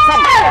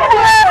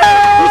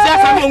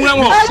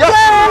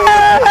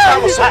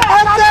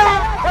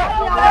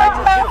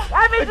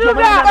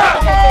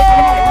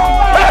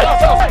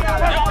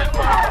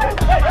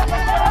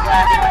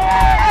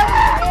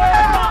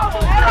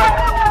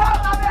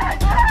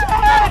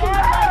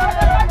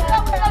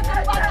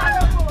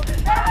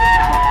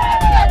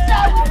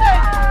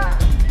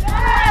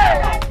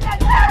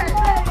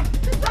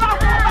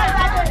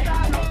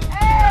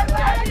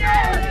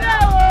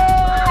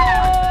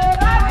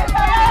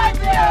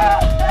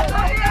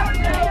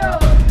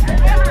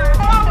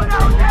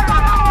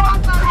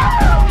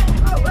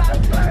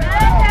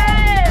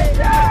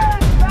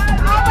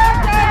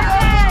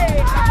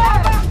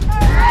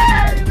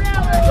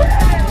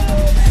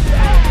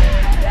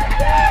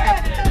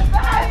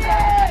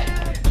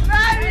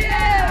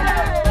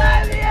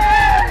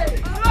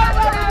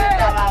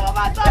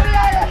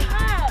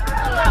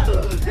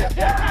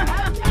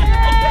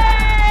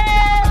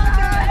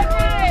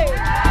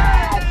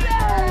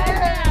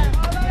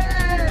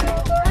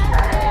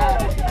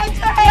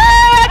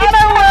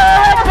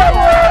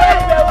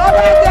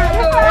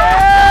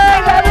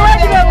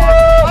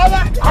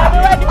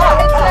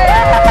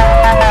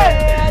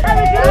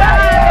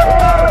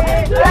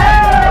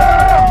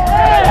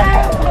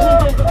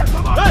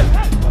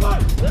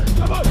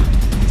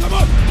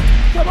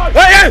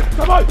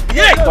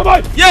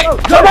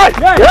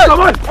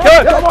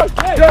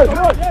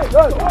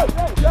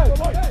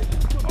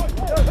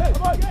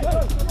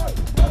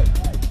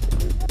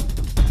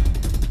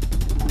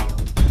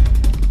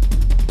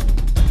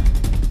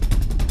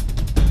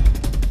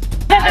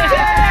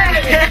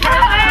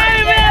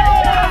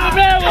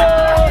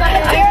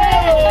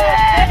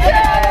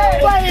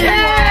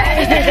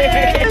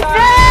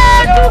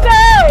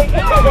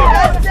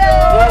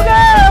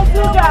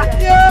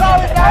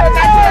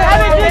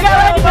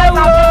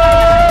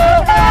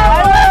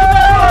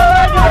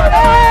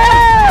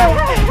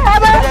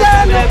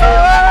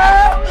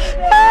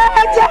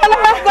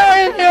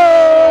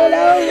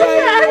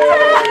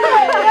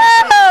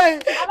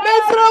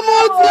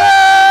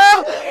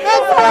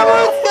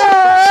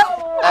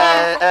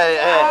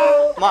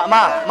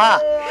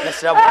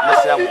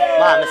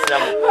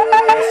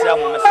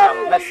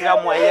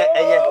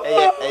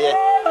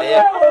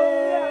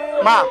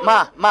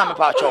 Ma me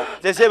pa cho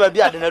they say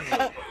baby ade na du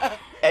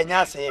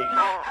enya say ye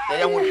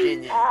ye won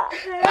hwenye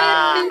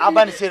na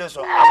aba ne sere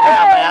so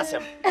aba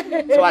asem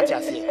so ati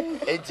ase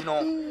enti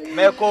no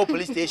me call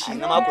police station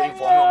na ma ko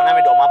inform me na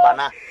me do ma ba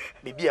na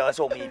bibi a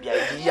so mo yi bia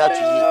yi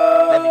atu yi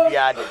na bibi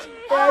a de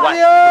wa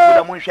so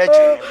da mo hwe chi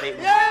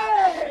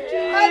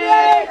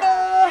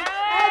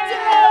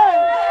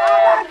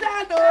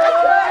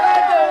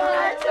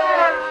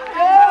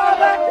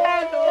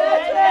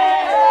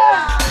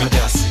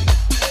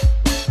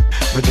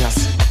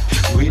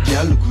we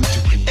dia look good to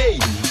me. Hey,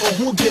 oh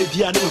who gave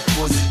you no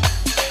pose?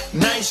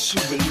 Nice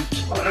shoe look.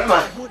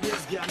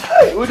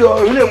 Hey, we do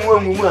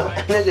mu na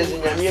je se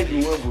nyame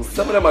adi mu abu.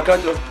 Some of my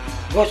countries.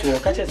 Boss, we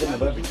catch us in the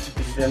baby.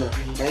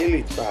 Na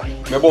ile pa.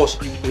 My boss.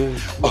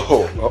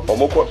 Oh,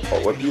 omoko,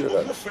 o bi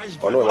ra.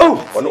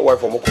 Ono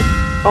wife omoko.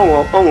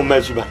 Oh,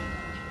 majuba.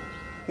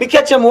 Me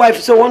catch my wife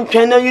so one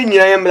twin na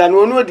nyina yemra na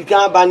onu odi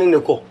kan ba ne ne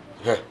ko.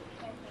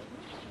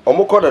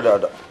 Omoko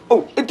dada.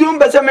 Oh, it won't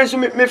be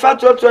some me fat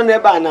to na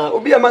ba na.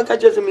 Obi am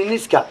catch us me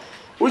niska.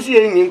 Wo si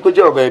yin nko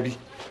je oba bi.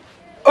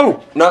 Oh,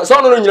 na so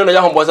no nyina na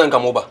ya hombo san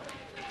kamoba.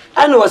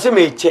 Ana wo se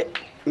me che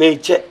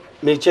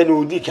no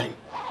odi kan.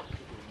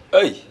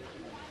 Hey.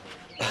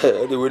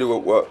 The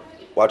way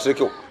what trick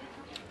you?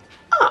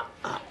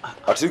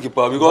 I trick you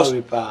because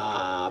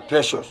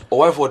precious. O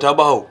wife what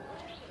about?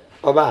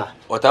 Oba.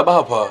 What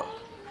about pa?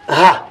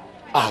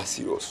 Ah,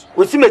 serious.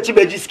 Wo si me chi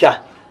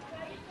bejiska.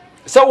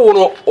 So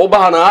no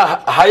oba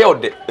na higher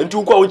ode. Nti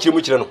ukwa wonchi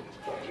mu kire no.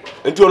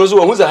 Nti ono so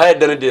wo hu se higher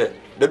than there.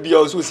 Da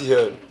bia so si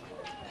here.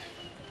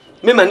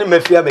 Me ma ne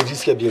mafia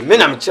bejiska bi. Me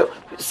na me che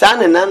sa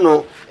ne na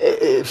no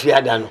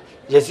fiada no.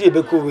 Yesi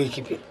ebeko we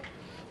keep.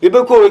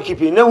 Ebeko we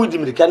keep na wudi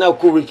mirika na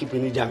ko we keep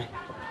ni jame.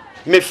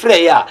 Me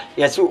frɛ ya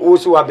yesi wo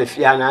so wa be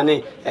fia na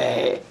ne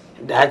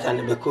that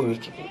and ebeko we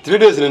keep. 3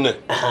 days ne.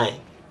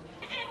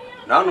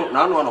 Na no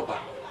anopa.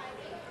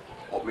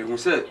 O me hu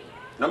se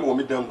na me wo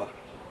mi damba.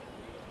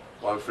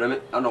 One frame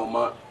and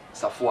oma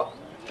Safua.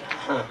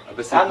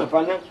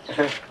 Anopa na.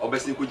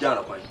 Obesi ku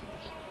jana kwan.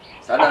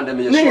 Sada and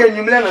me yeso. Ne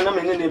nyumle na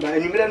me ne ba,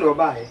 nyumle na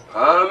oba he.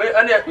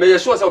 Me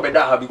yeso se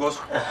obeda ha because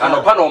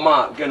anopa na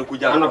oma gen ku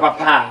jana. Anopa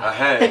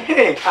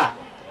pa.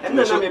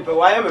 Enna na me pe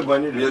wa ya me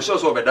boni. Me yeso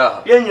se obeda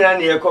ha. Ye nyina na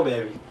ye ko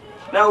baby.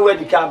 Na wo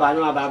di ka ba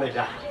no aba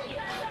beda.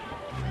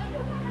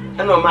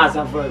 Enna oma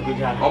Safua ku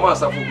jana. Oma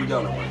Safua ku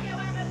jana kwan.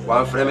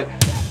 One frame.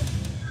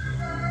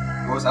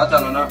 Because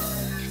ata no na.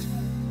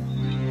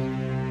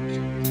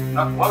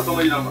 Na, what's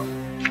the number?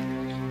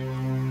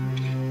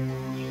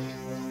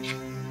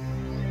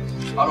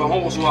 Aro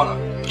ho so ana.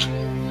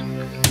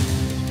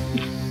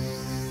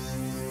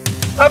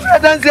 After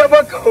dance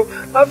abako.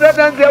 After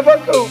dance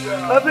abako.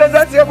 After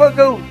dance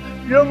abako.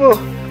 Yomo.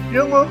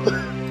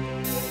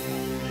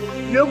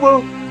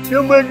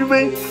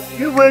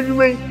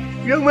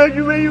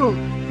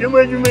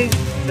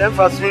 Then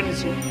fast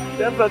finish.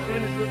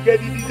 Get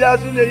it down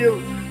to you.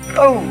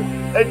 Oh,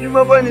 and you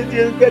my money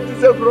didn't get to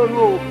the front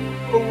row.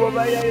 Oh,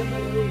 my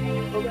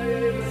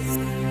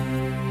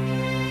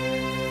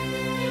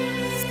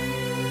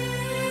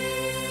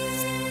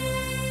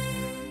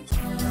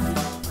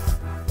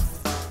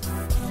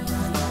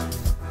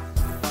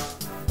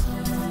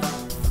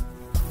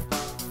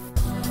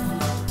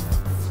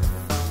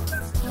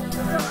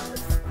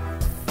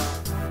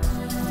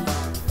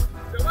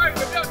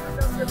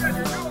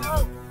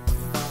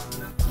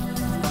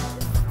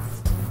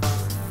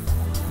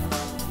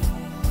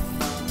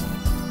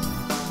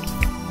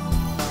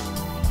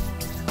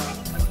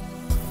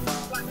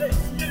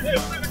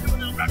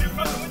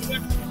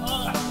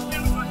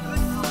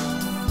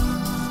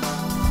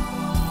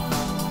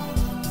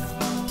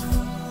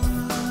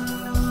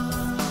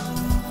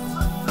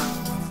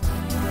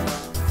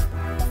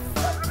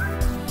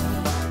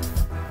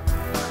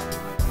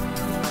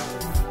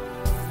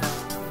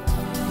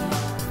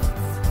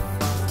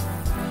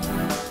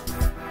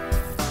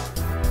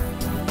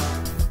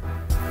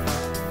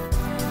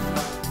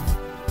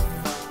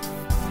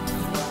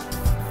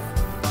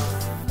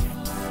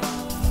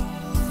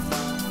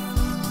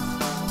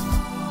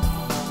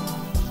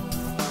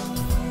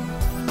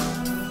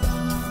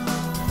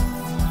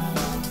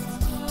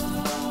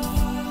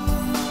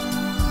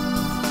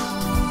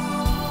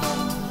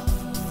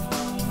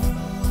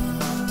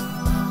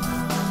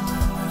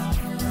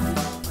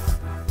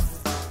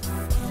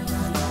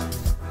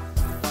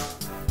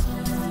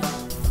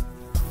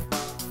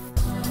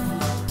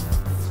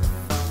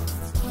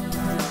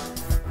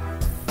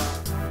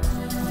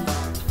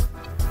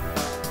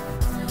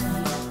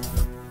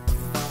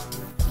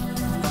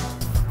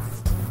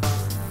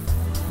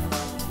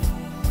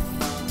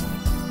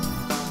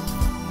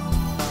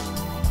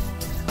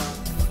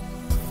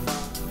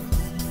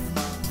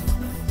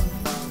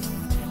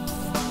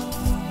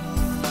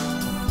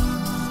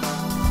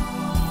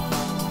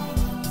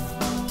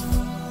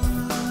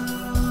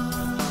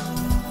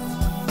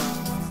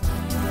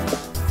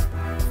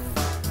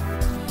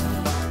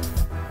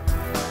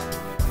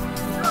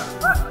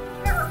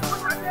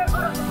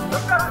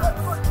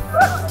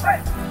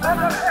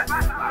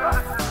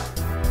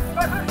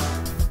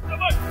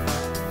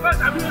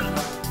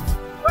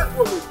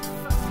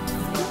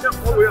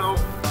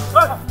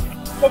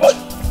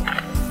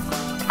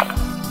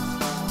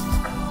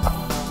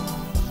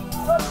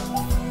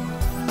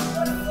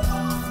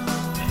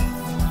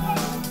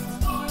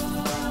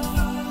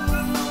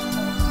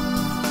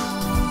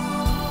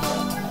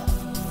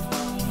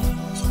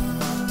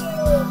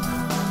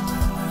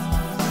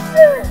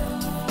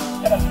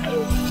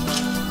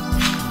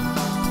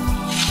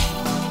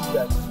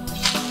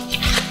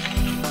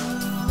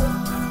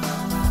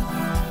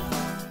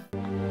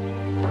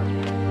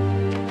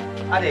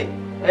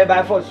Ade,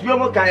 by force. You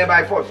more can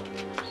by force.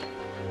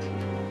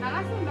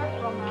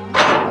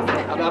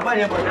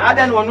 Ababa but I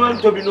don't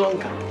want to be known.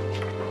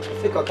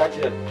 Sick of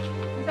catching.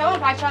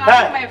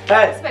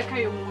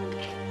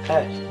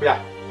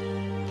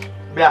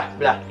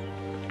 Blah.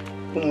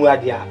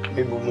 Umuadia,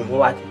 me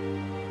what?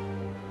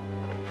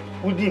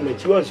 Udi me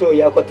chiwon so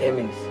ya ko 10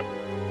 minutes.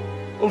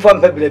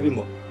 Umfam pebile bi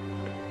mo.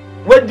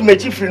 Wadi me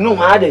chifri no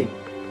hade.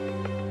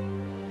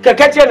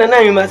 Kakatia na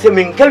na me say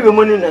me nka wi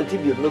mo ni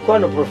nantibio me ko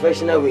no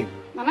professional way.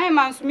 Na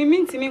man so me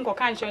minti me nko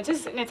kan chon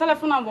just ne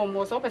telephone number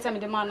mo so pese me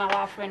de man na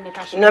wa friend ne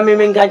ka sho. Na me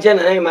nka che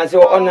na man say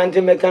on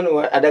nante me kan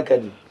wa adaka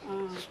ni.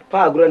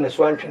 Pa agro na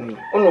so antwene.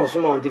 Ono so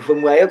ma on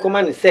defamu aye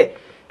koma ne say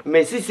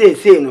me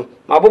sisi no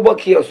mabobo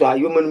kio so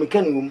ayo mo me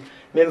kan wum.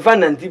 Me mfa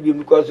nantibio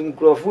because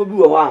nkrofo bi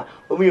wo ho a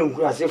o me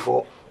yonkuru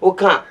asefo. O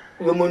kan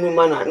yo mo nu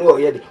mana na o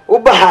ye de. O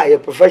ba ha ye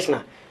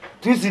professional.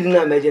 2 cedi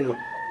na meje no.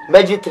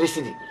 Meje 3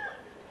 cedi.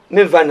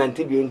 Me mfa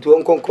nantibio nto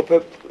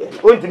onkonkope.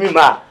 O ntimi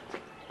ma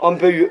on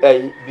pay you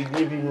big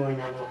baby no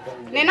nya no.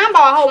 Ne number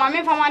wa ho ma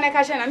me fa ma ne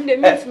ka she na me de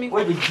meet me.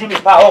 We be Jimmy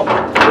pa ho.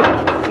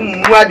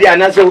 Mu ade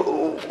anase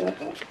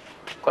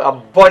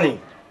ko boni.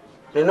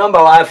 The number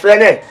wa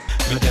friend eh.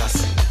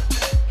 Medias.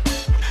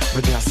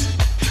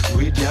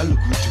 We dey look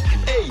good to you.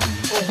 Hey,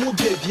 ogun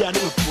baby an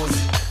we pose.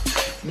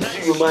 Na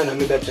you man na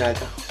me better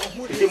aka.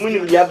 Se mu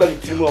ni ya ba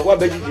timu wa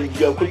ba jiji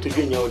gya ko to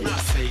genya o de.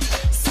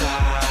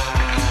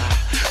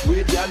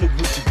 We dey look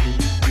good to be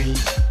green.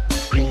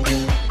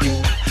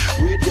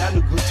 We dey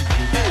look good to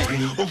be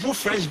green. Ogun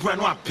French brand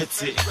no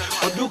apete.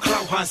 Odu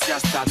club once ya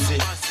start.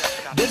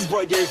 This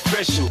boy dey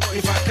fresh oh.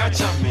 If I catch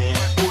him man,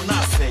 oh na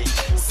say.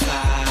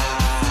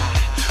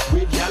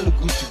 We dey look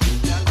good to be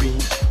green.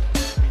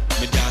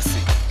 Medias.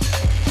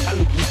 I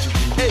look good to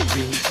be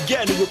green.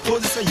 Get in the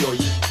position yo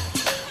yi.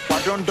 Wa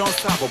don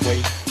stop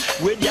boy.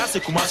 We dey ase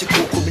Kumasi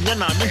koko me na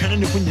me hwene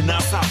ne ku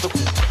nyina sa atoko.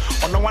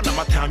 On no one of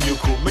my time you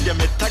cool, medium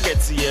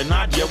targets here,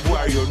 not your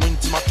warrior, no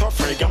intimate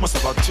frag, almost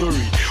about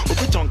Tory.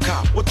 Open on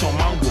car, what on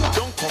mango,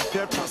 don't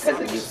compare trust.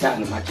 Empire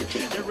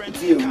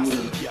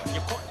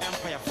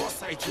for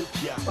sight,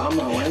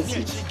 Mama, once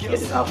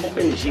it's our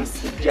open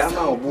ships,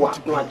 Jama or Bois,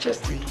 no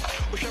chest.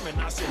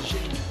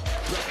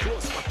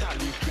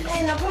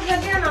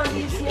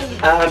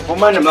 And for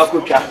Mana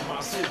Makuka.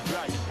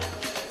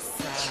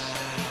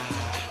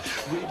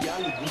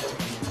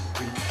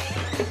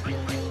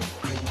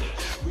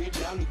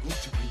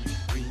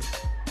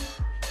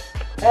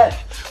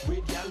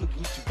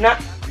 Now,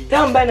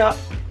 down by now,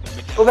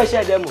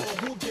 overshare them.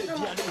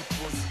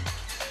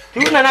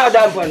 You know now,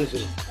 down one.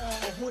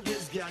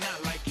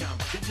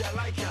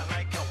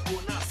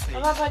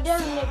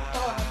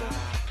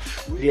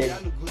 Yeah,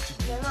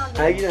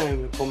 I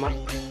know for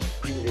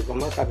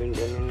my cabin,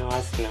 no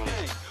ask now.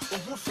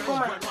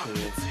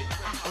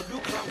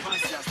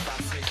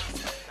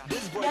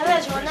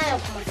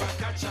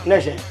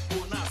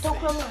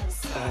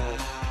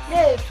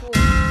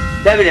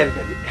 David.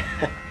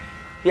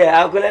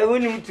 Yeah, I'll go like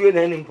winning to an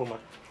ending for my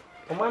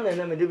man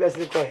and I'm a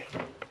diverse coin.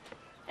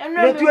 And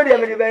not to them,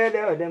 the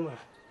better them.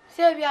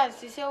 Sylvia,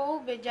 she said, oh,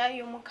 be jay,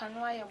 you can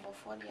wire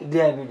before the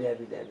David.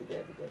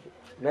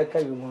 Make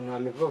you moon,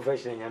 I'm a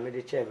professional, I'm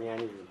a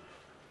chairman.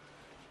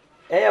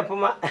 Eh,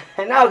 Puma,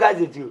 and now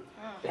got it too.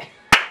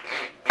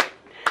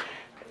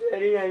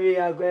 We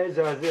are going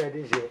to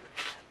this year.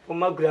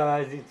 Puma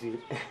has it too.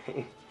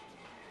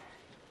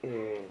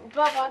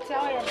 Papa,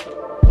 tell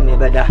you.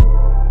 Never that.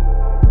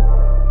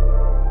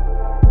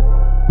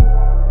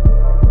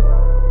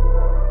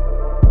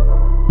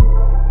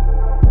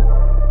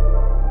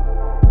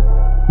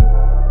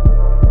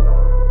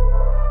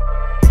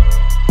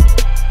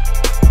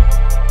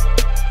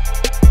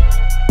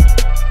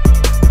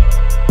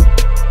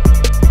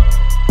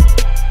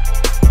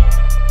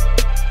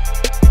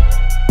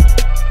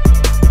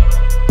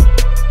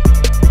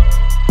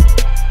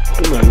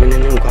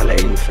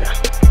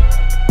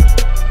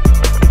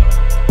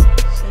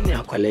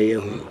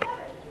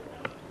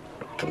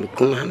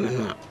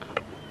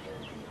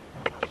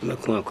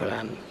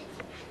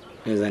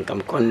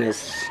 I'm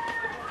connes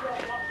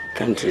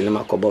country na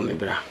makobo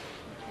mebra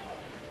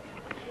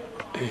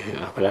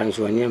akola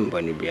nso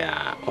nyembo ni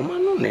bia o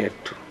manu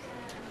netu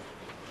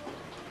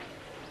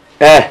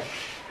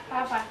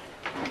Papa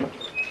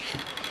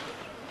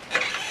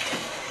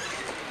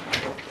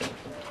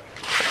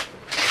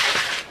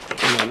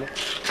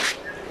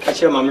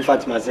kache mama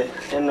Fatima se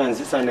eno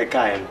ansisa ne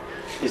kai no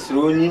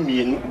isuro ni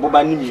mienu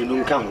boba ni mienu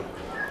nka ho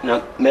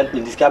na me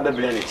discover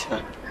bele ne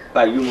china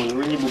ba yumu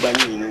no ni boba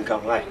ni mienu nka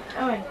ho ai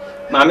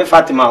Mami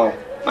Fatima o.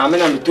 Mami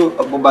na mitu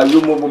boba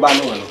yumo boba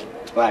no no.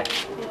 Why?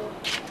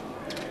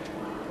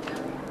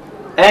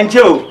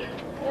 Angel.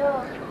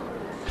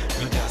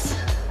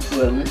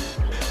 Well.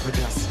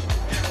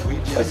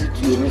 As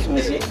you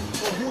miss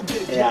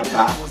yeah,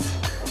 pa.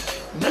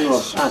 No, I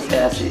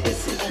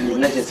say you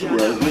not just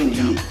well when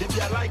you.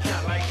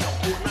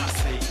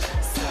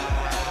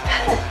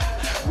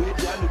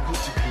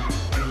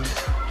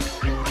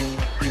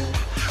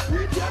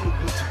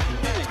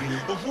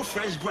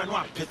 Fresh brand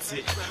one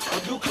pity. Or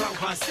do club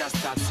once you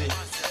start it.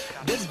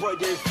 This boy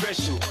they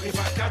fresh you. If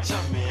I catch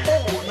him, man,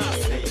 who not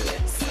say?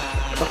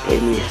 Okay,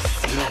 yes.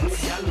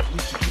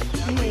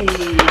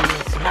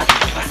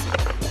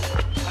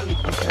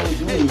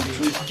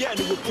 Get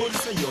the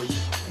police and you.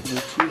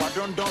 I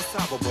don't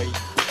stop away.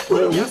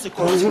 Well, yes, of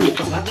course, then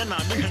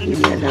I'm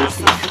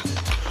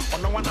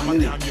on the one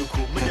I'm you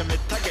cool. Me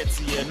targets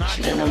here. Now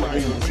I'm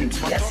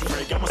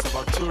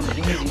about to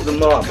the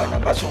more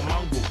about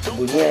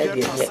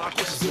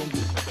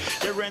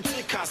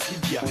renting cars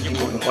here. You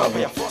want to have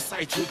a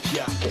foresight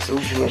here. So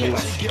you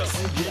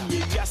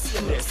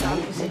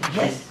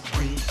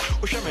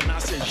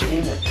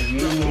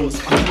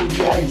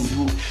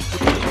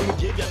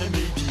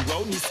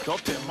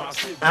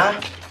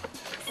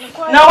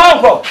now,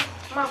 Uncle.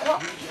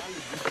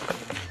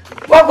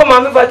 Welcome,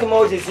 Mammy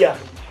Fatima is here.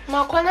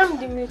 Makonam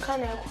the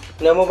mechanic.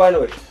 No more by the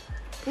way.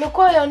 No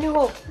call your new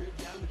hope.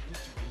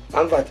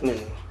 I'm Fatima.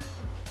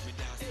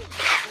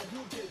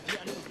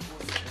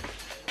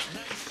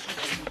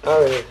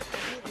 Oh,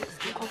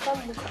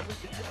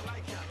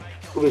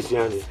 who is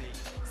Yanni?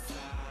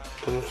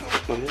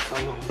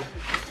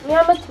 Me,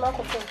 I'm at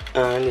Marco.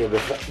 Near the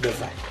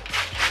side.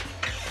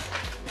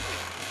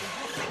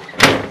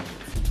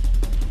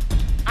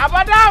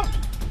 Abadam!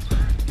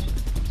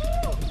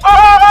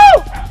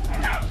 Oh!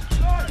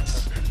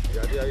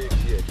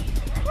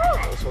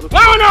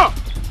 No!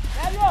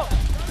 Hello!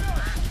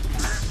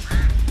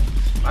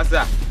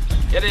 Master,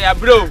 ya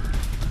bro.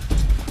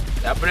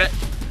 Ya bre.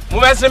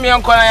 Mo se mi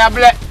anko na ya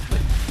ble.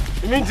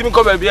 Mi ntimi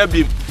ko ba bia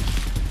bim.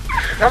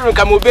 Kam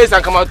kam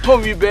obese kam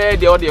atom wi be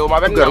de o de o ma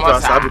be na ma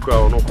sa.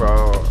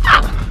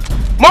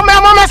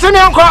 Mo se mi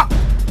anko.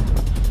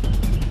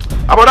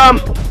 Abadam.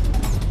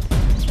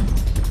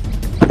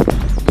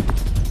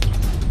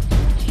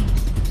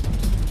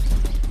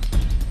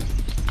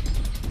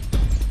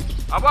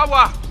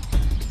 Ababwa.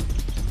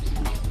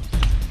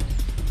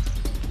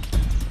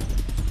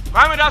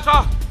 Kwame da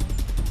so.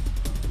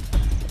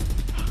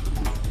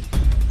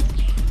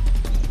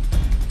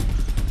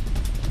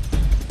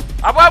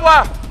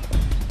 Abwa.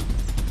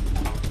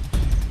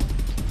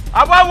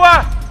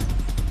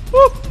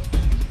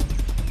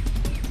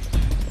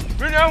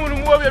 Bring on with the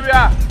movie, baby.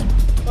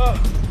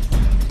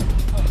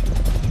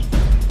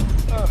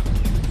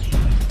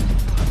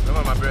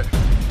 Come my bed.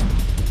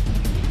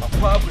 My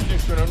father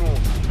is going to know.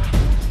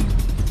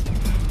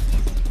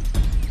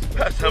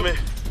 That's me.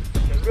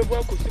 The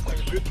boy could see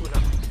quite good to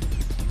now.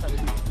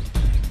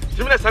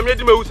 Jimmy, some of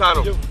you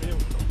Usano.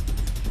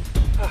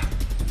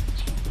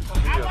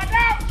 Come on,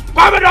 sir.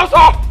 Where that's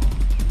all?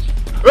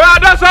 Oh,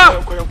 that's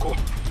all.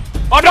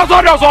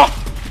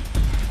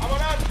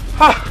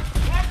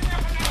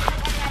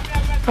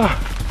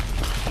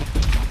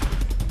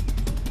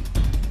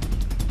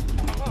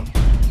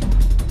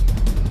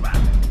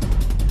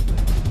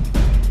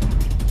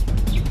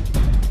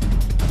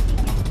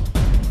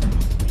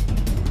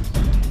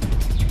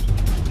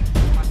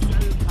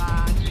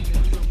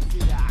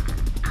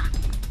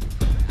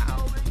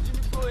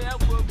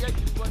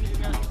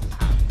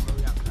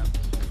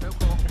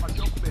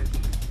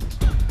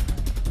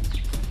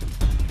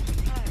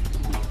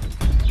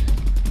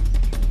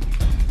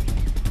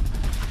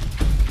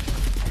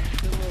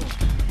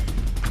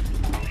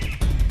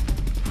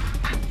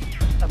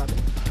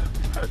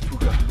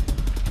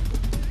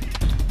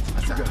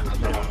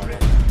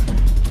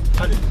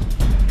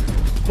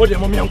 What the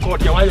mommy uncle,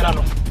 the wire,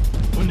 no,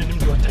 only in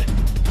your time.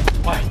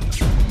 Why?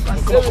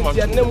 Come on,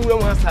 no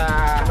one has a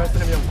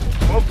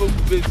one book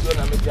based on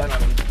a mediana.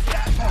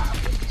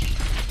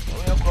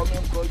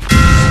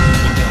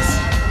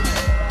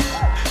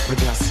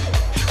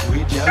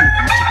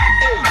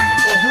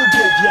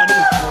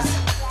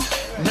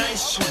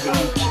 Nice sugar,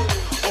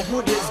 or who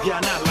is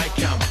Ghana like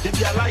him? If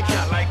you like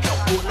him,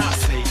 who not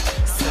say,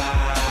 sir,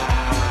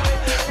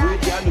 we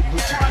are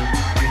good to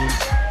be.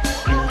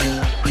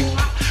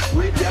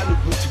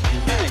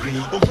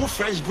 Obu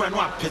fresh brand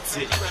wa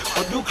pity.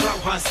 Odu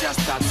club once ya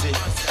started.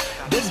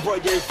 This boy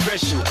dey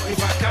fresh.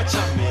 If I catch a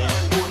man,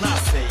 who not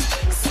say,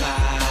 sir,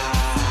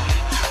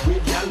 we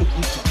dey look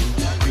good to be.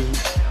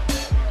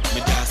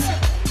 Me dance.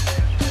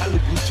 I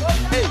look good to be.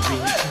 Hey,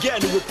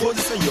 girl, we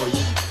pose your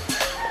yi.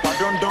 But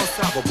don't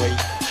stop boy.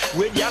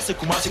 We dey ask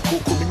Kumasi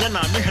Koko. Me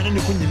na me hane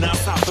ne kunyina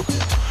sa atoko.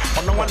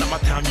 Ono wana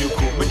matami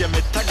oko. Me dey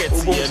me target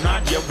here na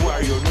dey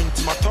buari o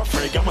nti ma top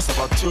frag am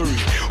sabatori.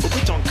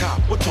 Obiton car,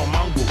 obiton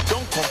mango.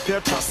 Don't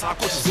compare Trasako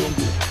to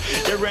Zongo.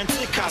 You rent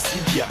a cars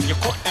Libya, you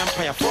call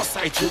Empire for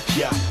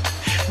Ethiopia.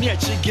 Near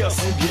Chi girls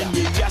in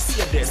the yes,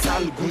 there's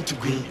all good to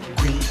green.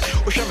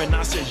 Ocean and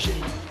answer.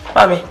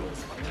 Mammy,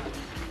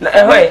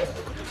 wait.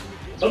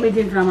 What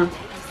did drama?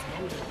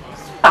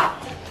 Ah,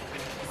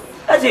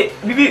 that's it.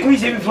 We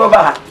see before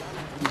that.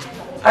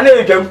 I know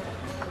you come.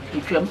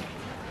 You come.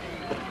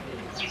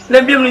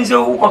 Let me bring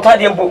you a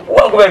Canadian book.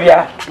 One go baby.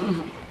 Are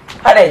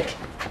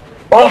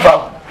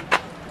over.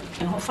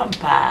 And from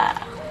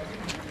pa.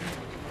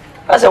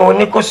 As I want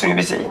to go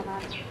through, say,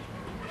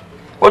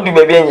 what do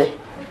baby?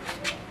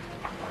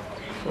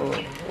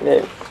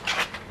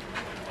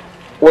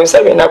 When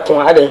 7 up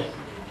on Ade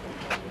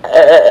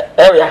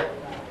area,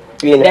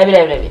 we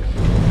never.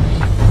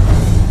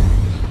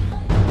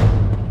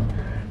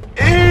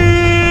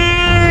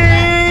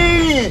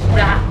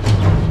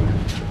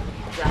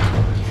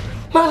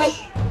 Mommy,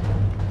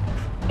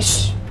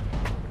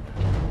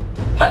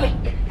 mommy,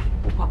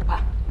 papa,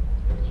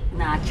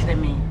 not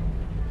me.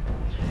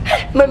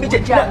 Mammy,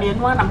 just me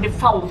and one of the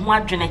foul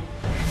margin.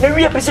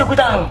 Maybe a piece of good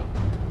arm.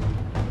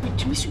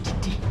 Which miss you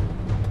did.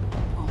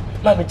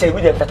 Mammy, tell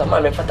me that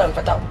mammy,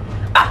 fatal.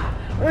 Ah,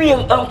 we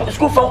and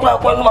school from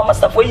Clark, one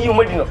master for you,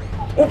 Medino.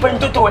 Open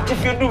to what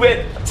if you do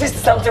it, sister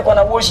something on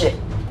a wash here.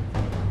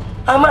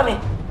 Ah, mammy.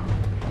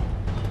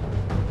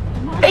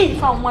 Hey,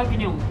 found my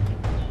video.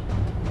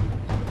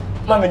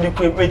 Mammy, you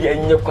quit ready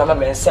and you come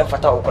and send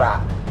fatal cry.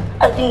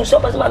 I think so,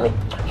 but mammy.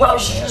 Well,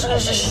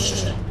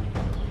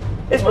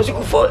 it's what you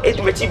go for 8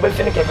 to achieve by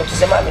Finnegan to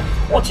say, mammy.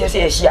 What you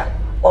say is here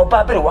or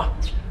Babylon.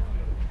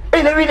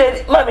 Ain't I read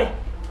it, mammy?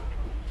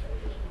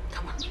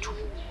 Come on,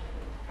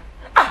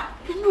 ah,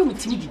 you know me,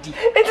 Timmy.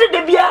 It's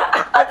the beer.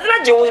 I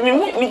thought you was me,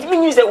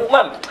 you say,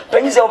 ma'am,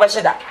 when you say over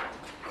Shedda.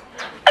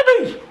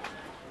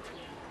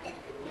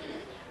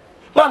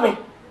 Mammy,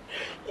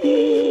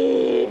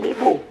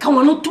 come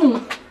on, no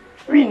too.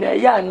 Rina,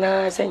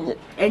 Yana, sing it.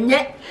 And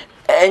yet,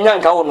 and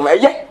young go,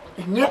 and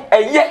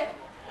yet,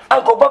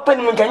 Uncle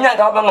Boppin can yank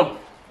out on them.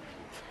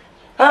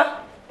 Huh?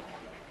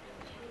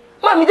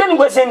 Mammy didn't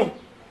go any.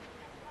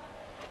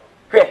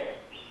 Here.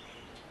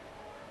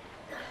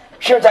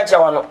 She'll touch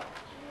your one.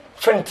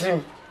 Friend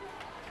trim.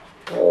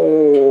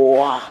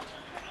 Oh,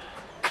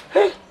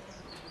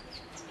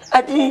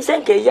 I didn't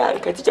think a young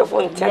teacher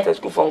from theatre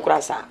school from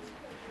Crassa.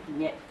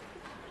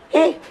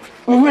 Eh,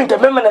 we went to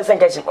remember the same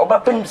or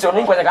Bappin, so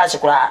was a cash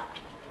cry.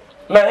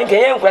 Man,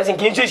 young question,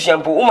 can you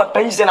shampoo? Uma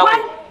pennies and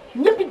I.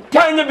 You be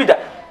that.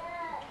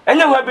 And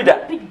then what be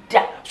that?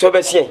 So,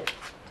 Bessie.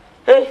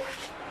 Eh,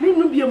 me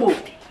no be a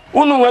move.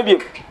 Who know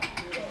you?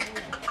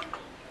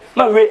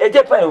 My way, a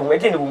Japan, I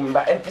didn't woman,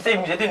 and say,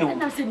 I didn't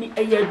know. I said,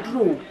 a year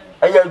drew.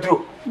 A year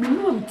drew. Me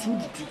no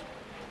timidity.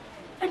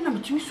 And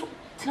I'm too so.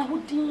 Tina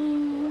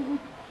woodin.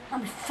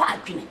 I'm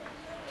fat.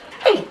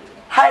 Hey,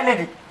 hi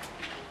lady.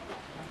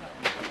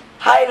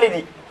 Hi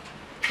lady.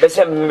 But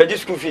some medical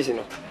school fees, you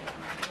know.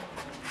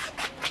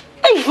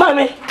 Hey,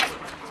 mommy.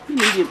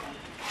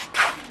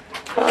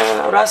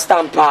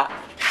 Rastampa.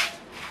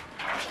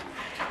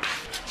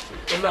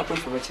 I'm not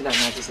going for what you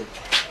said.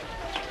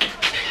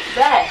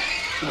 There.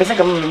 But I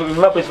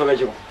come up with for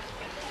you.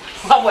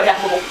 What would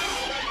happen?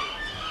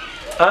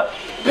 Huh?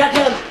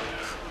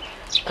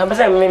 Come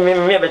say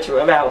me bet you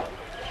about.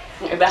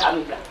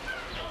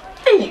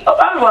 Hey,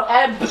 Obama.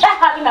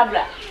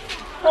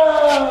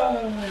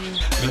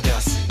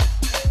 Medasi.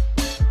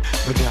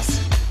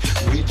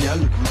 We dia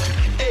look good.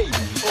 Hey,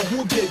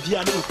 who gave you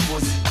no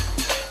pose?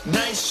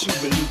 Nice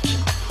shoe looky.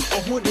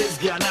 Who this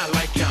guy not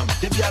like him?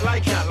 If you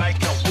like him,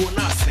 who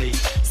not say?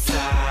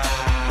 Sa.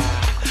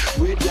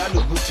 We dia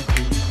look good to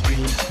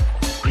green.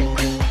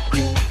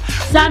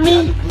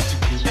 Sammy.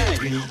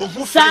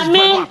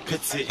 Sammy.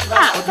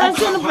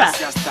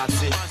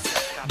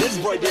 This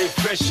boy they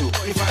fresh.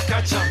 If I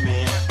catch him,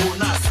 man, who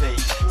not say?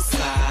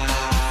 Sa.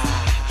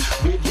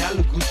 We dia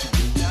look good to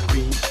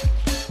green.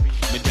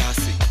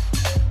 Medasi.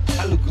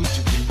 I look good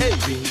to be. Hey,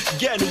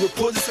 get the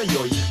reposition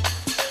yo.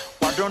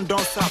 Why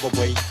don't stop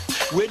boy?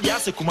 We the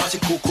ase Kumasi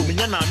Koko, me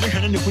na me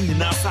hwene ne huni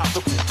na sa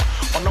atoko.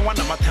 Ono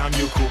wana matam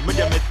yoko, me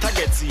dem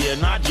target here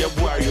na de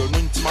buari onu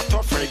ntima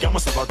top free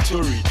gamos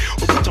observatory.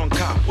 Obiton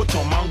car,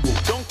 obiton mango.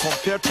 Don't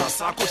compare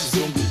Trasako to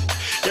Zongo.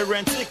 You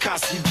rent a car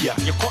Libya,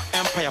 you call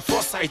Empire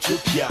for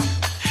Ethiopia.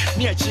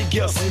 Near chi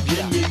girls in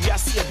the end, you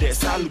see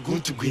there's all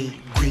going to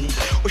green.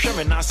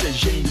 Oshame na say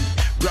Jane,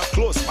 bra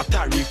close,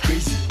 matari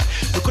crazy.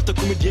 Look at the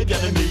comedy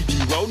and maybe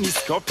well ni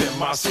scalp and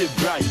mass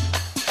bright.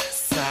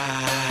 Sa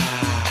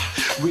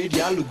we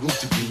the all good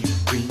to green.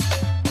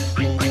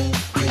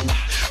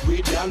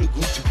 We the all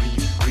good to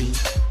green.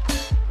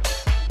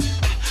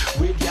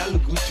 We the all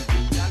good to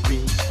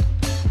green.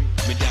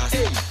 Me da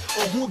say,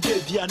 oh who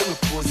gave you no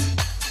pose?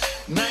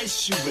 Nice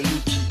shoe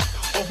looky.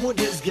 Oh who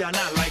this guy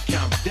not like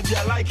him? If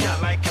you like him,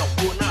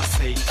 who not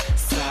say?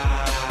 Sa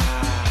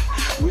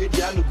we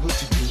the all good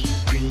to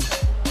green.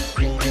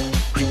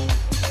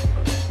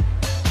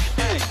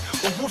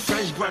 Who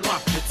French boy no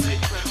pity?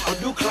 Or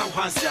do club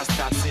once you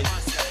start it?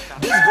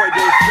 This boy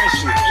they fresh.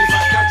 If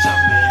I catch him,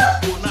 man,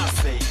 who not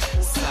say?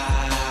 Sa,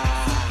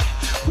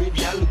 we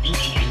be all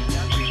good.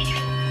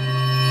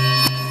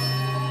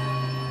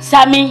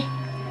 Sammy.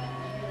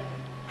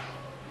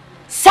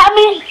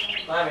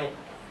 Mommy.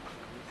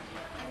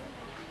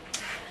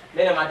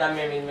 Then madam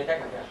me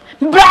take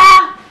a Bra.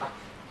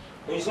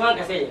 you want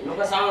to say,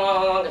 no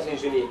sound can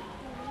say.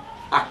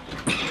 Ah.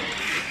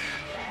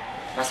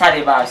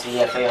 Masari ba si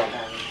ya fayo.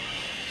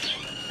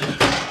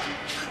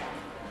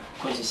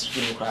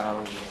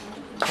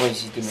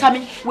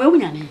 Sammy, where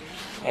we are?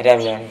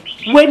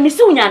 When Miss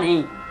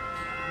Unyani.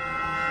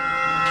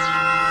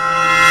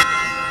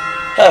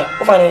 Eh,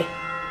 what funny?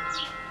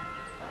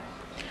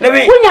 Let me.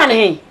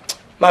 Unyani.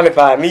 Mammy,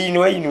 pa, me, you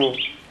know.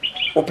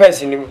 O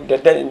person in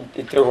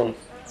the throne.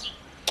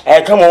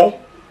 Eh, come on.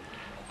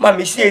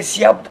 Mammy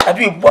says, I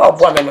do bob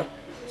woman.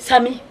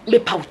 Sammy, me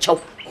poucho.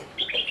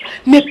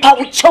 Me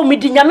poucho, me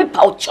dinyame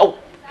poucho.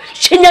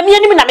 She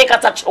nyame na make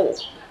a show.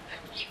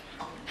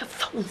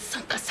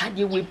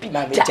 Sankasadi will be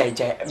my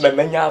jay,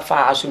 Mamma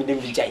far so them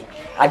be jay.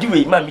 I do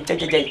it, Mammy,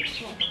 take a jay.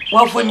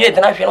 One for you,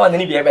 then I feel on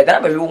any better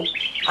than you.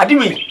 I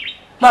do it,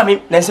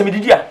 Mammy, Nancy,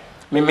 dear.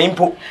 Me main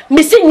po,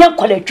 missing your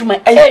college to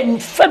my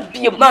and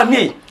Fabio,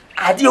 Mammy.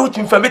 I do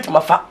it for me to my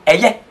fa,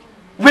 eh?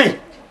 Wait,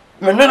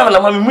 me none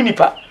of my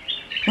munipa.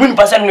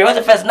 Munipa send me was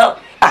the first now.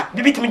 Ah,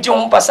 beat me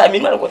John Passai,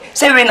 me,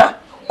 say, Rena,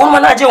 oh,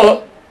 my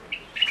John.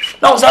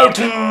 Now, so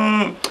to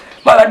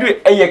Mamma do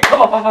it, eh,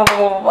 come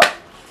up,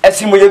 as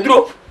him with a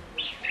draw.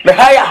 Me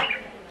haya.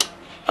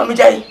 I'm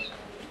jay.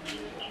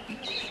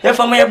 Ya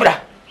for my bra.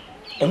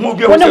 E mo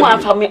bi o. One one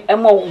for me e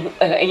mo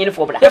enye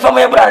for bra. Ya for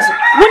my bra.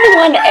 One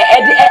one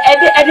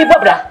e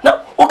bra.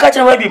 Na o ka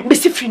chere ma bi. Be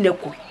si free na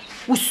ko.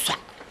 Uswa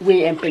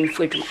we empen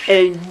fu aduma.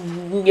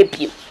 Enye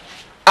piem.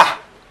 Ah.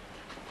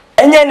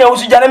 Enye na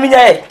usu jana mi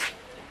nya e.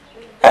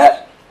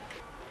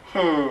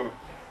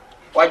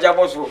 Waja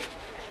boso.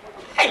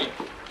 Ai.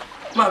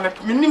 Ma me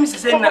nim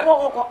se na.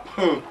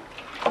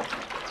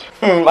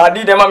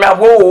 Adi de ma me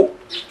abo.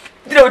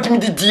 Did what me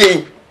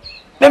did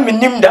let me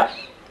name that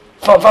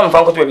from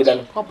go to be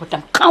done.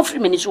 But can't free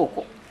many so.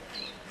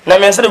 Na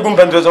me say the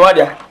gumpen to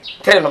Zawadia.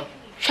 Tell no.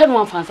 Shen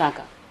one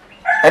fansaka.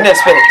 And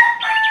expect.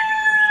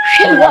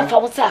 Shen one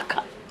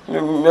fansaka.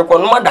 Me ko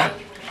no mada.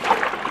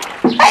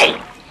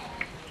 Hey.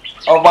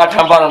 O ba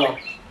tambara no.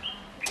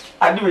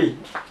 Adi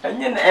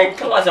enye na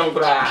enka wasam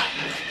kura.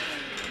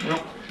 No.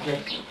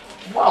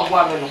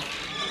 Wa me no.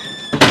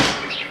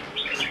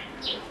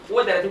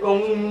 What that you go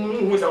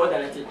who is what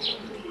that?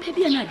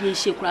 Baby na dey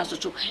shekura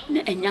so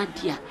na enya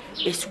dia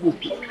esiwo.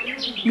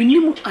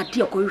 Minim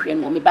ade akohwe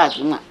no me bag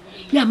no a.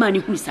 Ya ma ne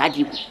hu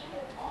saade bu.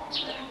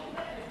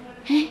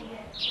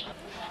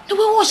 No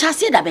we wo sha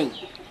se da ben.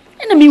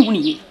 Na me hu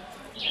ni.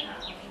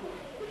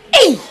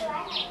 Eh.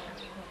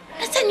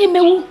 Na sanye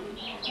mewu.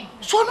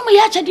 So no me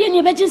ya chade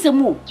ne be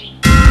jinsemu.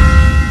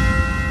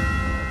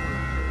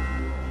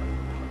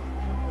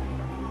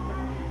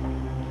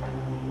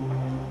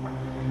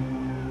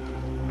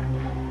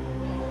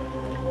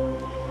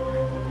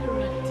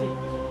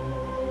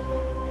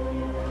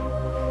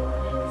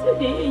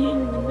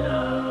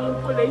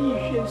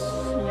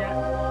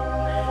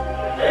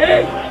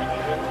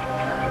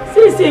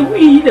 Say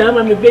we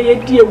na me be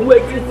dear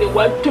work say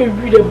what to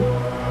read them.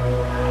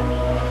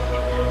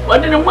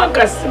 What didn't want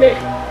us say?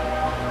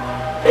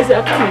 Is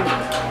Akan.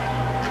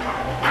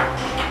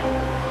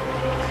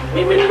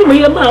 Me no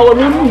me ma wo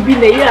no bi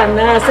na ya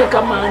na say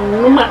come on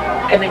no ma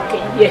and ke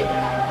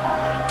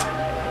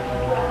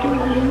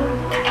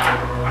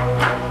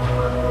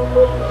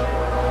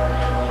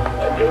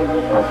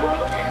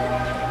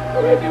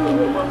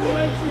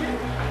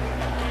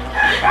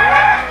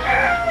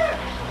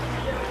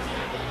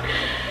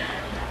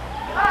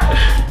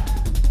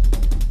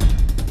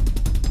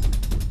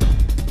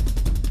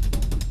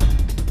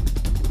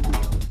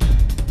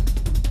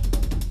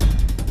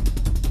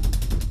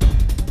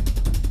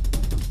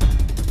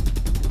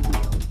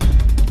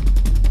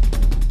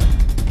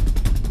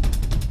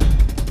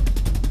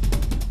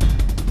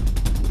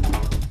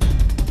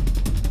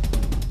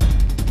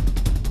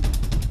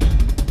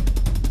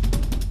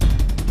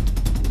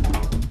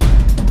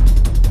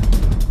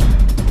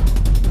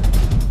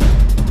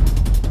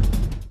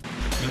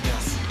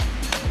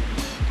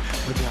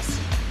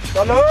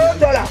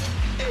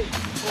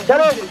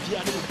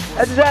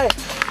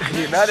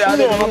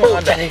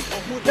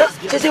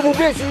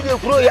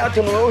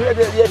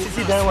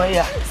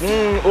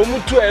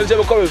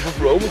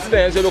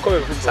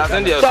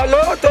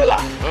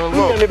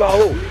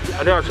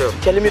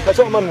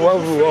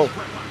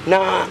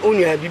na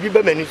unia bibi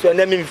ba mani so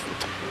na me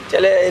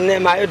tele ne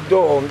ma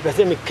do be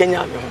se me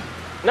Kenya me ho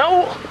na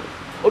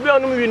obi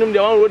onum winum de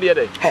wan ro de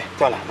dey he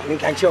tola me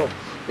kan che o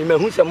me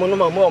hu se mo no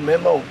ma mo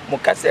mo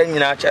kasa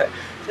nyina che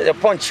the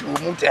punch wo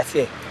mu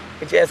tase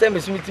e se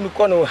me sumi timi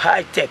ko no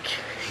high tech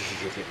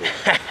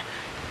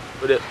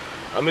ode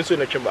ameso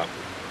na twemba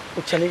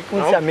o chale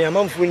unsa me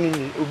amamfo ni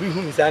obi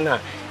hu nsa na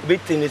be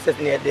tini set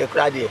ne de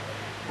kra de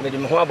me de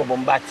me ho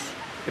abobombat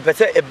e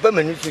pese e ba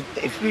mani so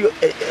e free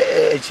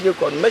e chire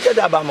ko me se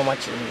da ba mama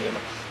chire ni ma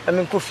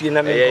amen ko fie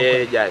na me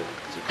ko jai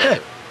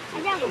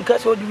nka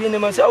so di ne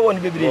ma se awon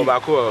bebre o ba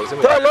ko se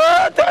me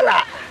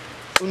tola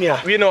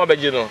unia wi na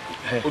obaje no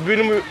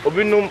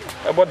obinum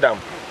ebodam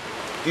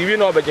iwi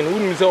na obaje no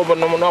unim se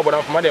obonnom na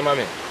obodam fama de ma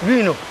me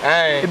wi no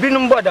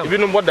ibinum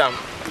bodam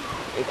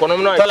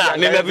nkonom na tola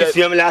me me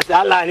bisuam la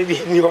sala ni bi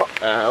ni ho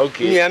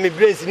okay ni am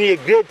brains ni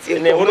great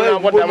ne wono na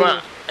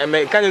bodam a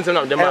me kan se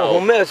na dem a o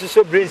me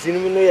so brains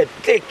ni no ye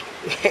take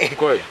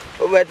koi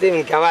over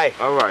them kawai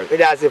all right we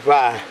da se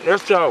fa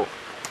let's try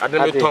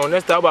adem ton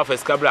next time about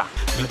first cabra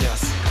we dia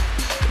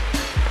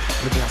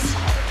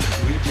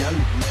we dia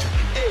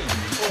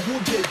ohu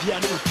de dia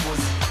no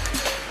pose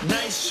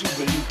nice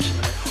sugar looking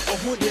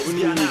ohu de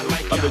dia na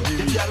like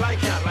dia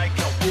like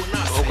o na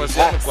o ko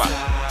se kwa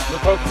no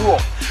ko kuo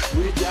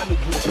we dia no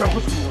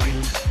good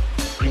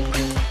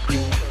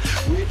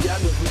we dia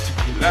no good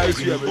nice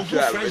you have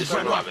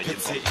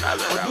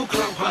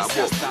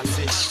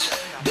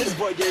this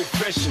boy dey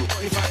fresh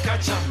if I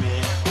catch him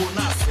man o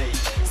na say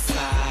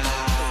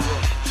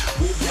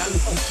we dia no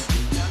good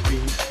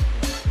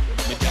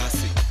me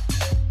dance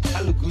I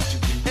look good to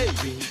be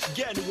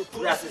get we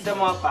put us in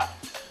them up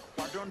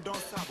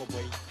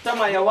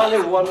Tama ya wale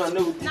wono na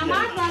uti. Na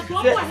ma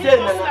do na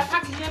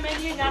pack nyama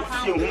nya fa.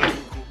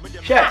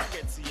 She.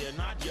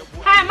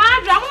 Hai ma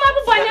do mo ma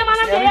bu nya ma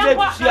na me ya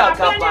kwa.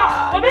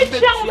 Obi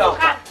tia mu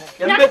ka.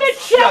 Ya me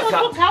tia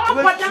mu ka wa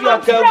kwa da ma.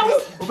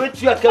 Obi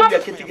tia ka bia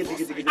kiti.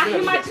 Ah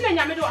ma tina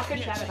nya me do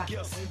aketwa ba.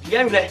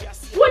 Ya me.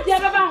 Wo dia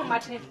ba ba ho ma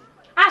tin.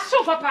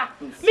 Aso papa.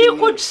 Me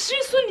ko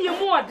chisu ni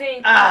mu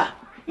odin. Ah.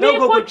 Me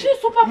ko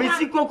chisu papa. Me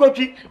si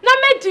kokotwi. Na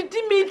me didi.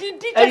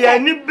 Eh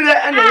ni bre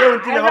ana ye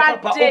unti na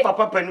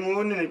papa ni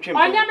mu ni twem.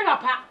 Onya me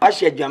papa.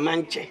 Ahye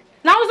adwamanche.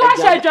 Na wo so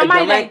ahye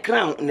adwaman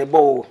crown ne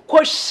bo.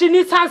 Ko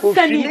shini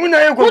sansani. Ko na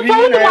ye ko bi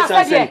na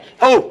sansani.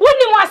 Oh.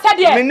 Woni mo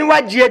asade. Me ni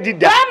waje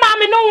dida. Eh ma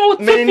me no wo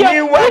tifi. Me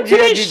ni waje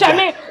dida.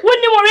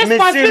 Woni mo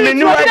responsibility. Me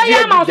ni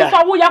waje dida.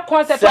 So wo ya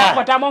concept of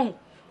podam ho.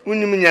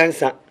 Woni mo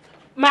nyansa.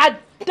 Mada.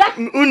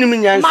 Woni mo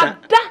nyansa.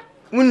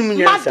 Woni mo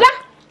nyansa.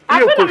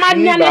 Afena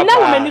mania na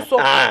wo mani so.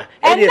 Na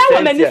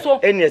wo mani so.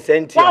 Eni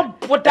senti. Wa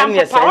bodam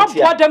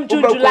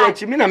jujula.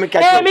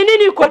 Me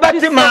ni ko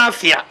bati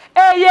mafia.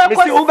 Ye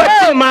ko se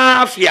ubati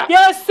mafia. Ye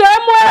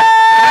semwe.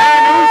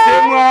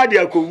 Semwe ade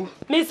akowu.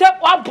 Me se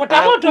wa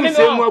bodam do me.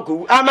 Semwe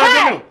akowu.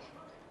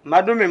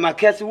 Madome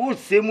makesi wo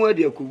semwe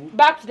ade akowu.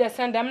 Back to the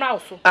send them now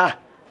so.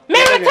 Me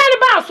return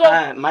ba so.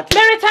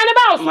 Me return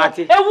ba so.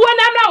 Ewu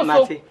na mra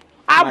so.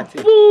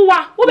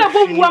 Abuwa. Wo be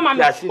buwa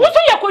mama. Wo so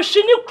ye ko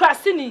shini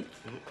krasini.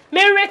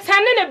 Me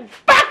returning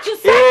back to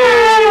say.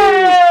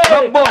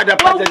 Boy, the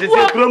pastor say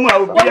promo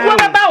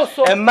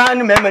obi. E man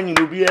me man you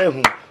obi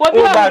ehun. O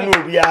ba no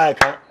obi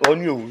aka.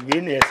 Oni o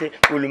we na say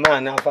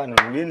oluman na afa no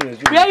we na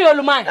so. We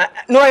oluman.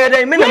 No ye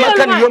dey me na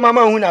maka ni yo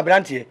mama hu na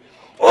brante.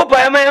 Opa,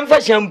 am I am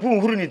for shampoo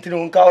who need to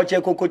know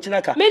Kaoche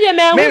Cochinaka? Media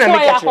man, me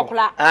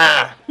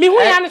who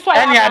am so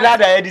any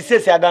other I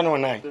says I don't know.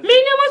 Minimum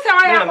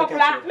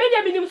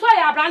media minimum so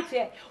I branch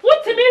here.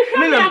 What to me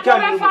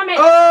family?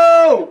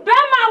 Oh,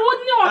 Bama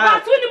wouldn't know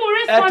about 20 more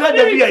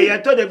responsibility. I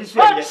told the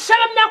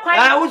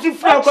I was in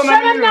front of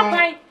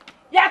my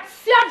yet,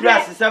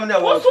 some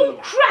also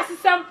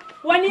criticism.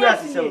 When you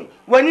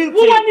when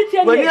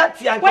you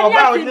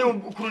about new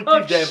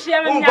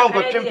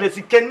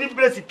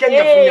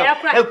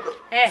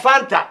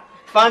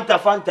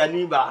Fanta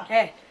Niba.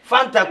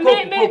 Fanta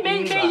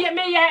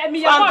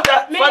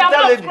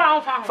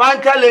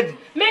lady.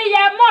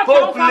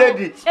 Coke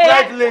lady.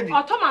 Sprite lady.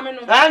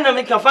 I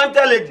make a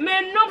Fanta lady.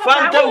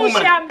 Fanta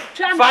woman.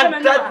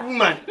 Fanta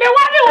woman.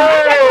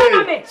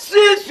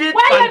 Sweet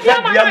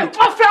Fanta yellow.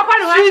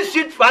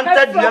 Sweet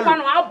Fanta yellow.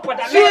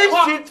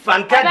 Sweet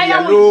Fanta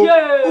yellow.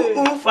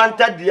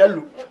 Fanta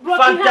yellow.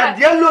 Fanta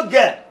yellow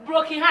girl.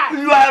 Broken heart.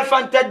 You are a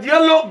Fanta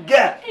yellow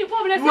girl.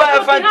 You are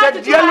a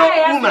Fanta yellow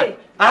woman.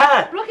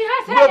 Broken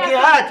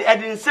heart,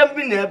 and in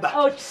something neighbor.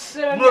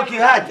 Broken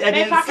heart, and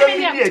in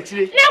something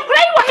actually. Now,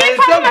 play what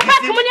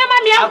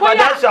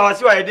that's how I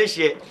saw a dish.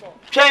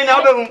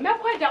 China,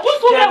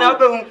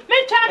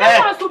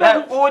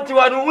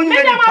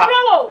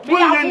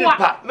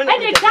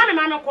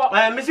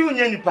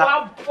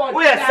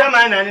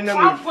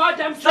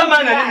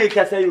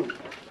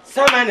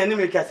 Saman and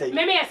make us say,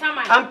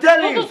 I'm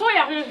telling you,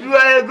 you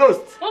are a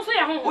ghost.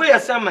 We are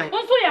Saman.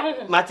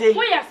 Mate,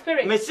 we are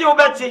spirit. Monsieur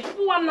Betty,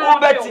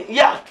 Betty,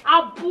 yeah.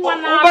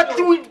 But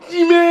we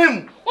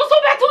name. Also,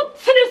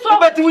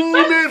 better we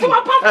name.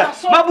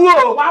 Mabu,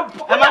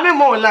 I'm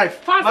more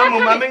life.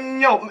 Mamma,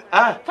 no.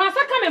 Fancy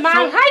coming,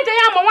 man. Hide the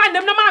arm one,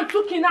 the man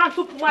took in out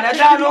to what I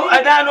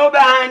don't know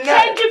behind.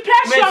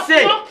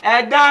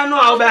 I don't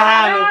know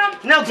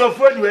behind. Now, so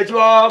for you, you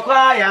are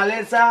quiet,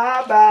 let's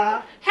have.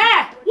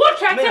 Hey, what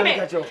trying to me?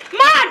 Madra,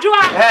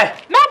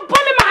 not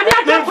Bonnie, my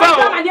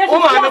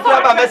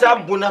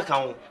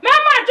Bunaka.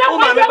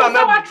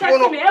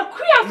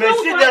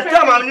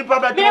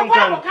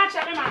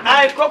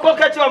 I cocoa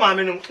catch your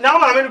mammy. Now,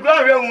 mammy, go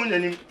around.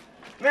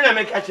 Then I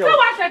make catch you.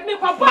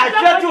 My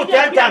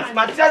 10 times,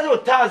 my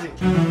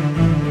 1,000.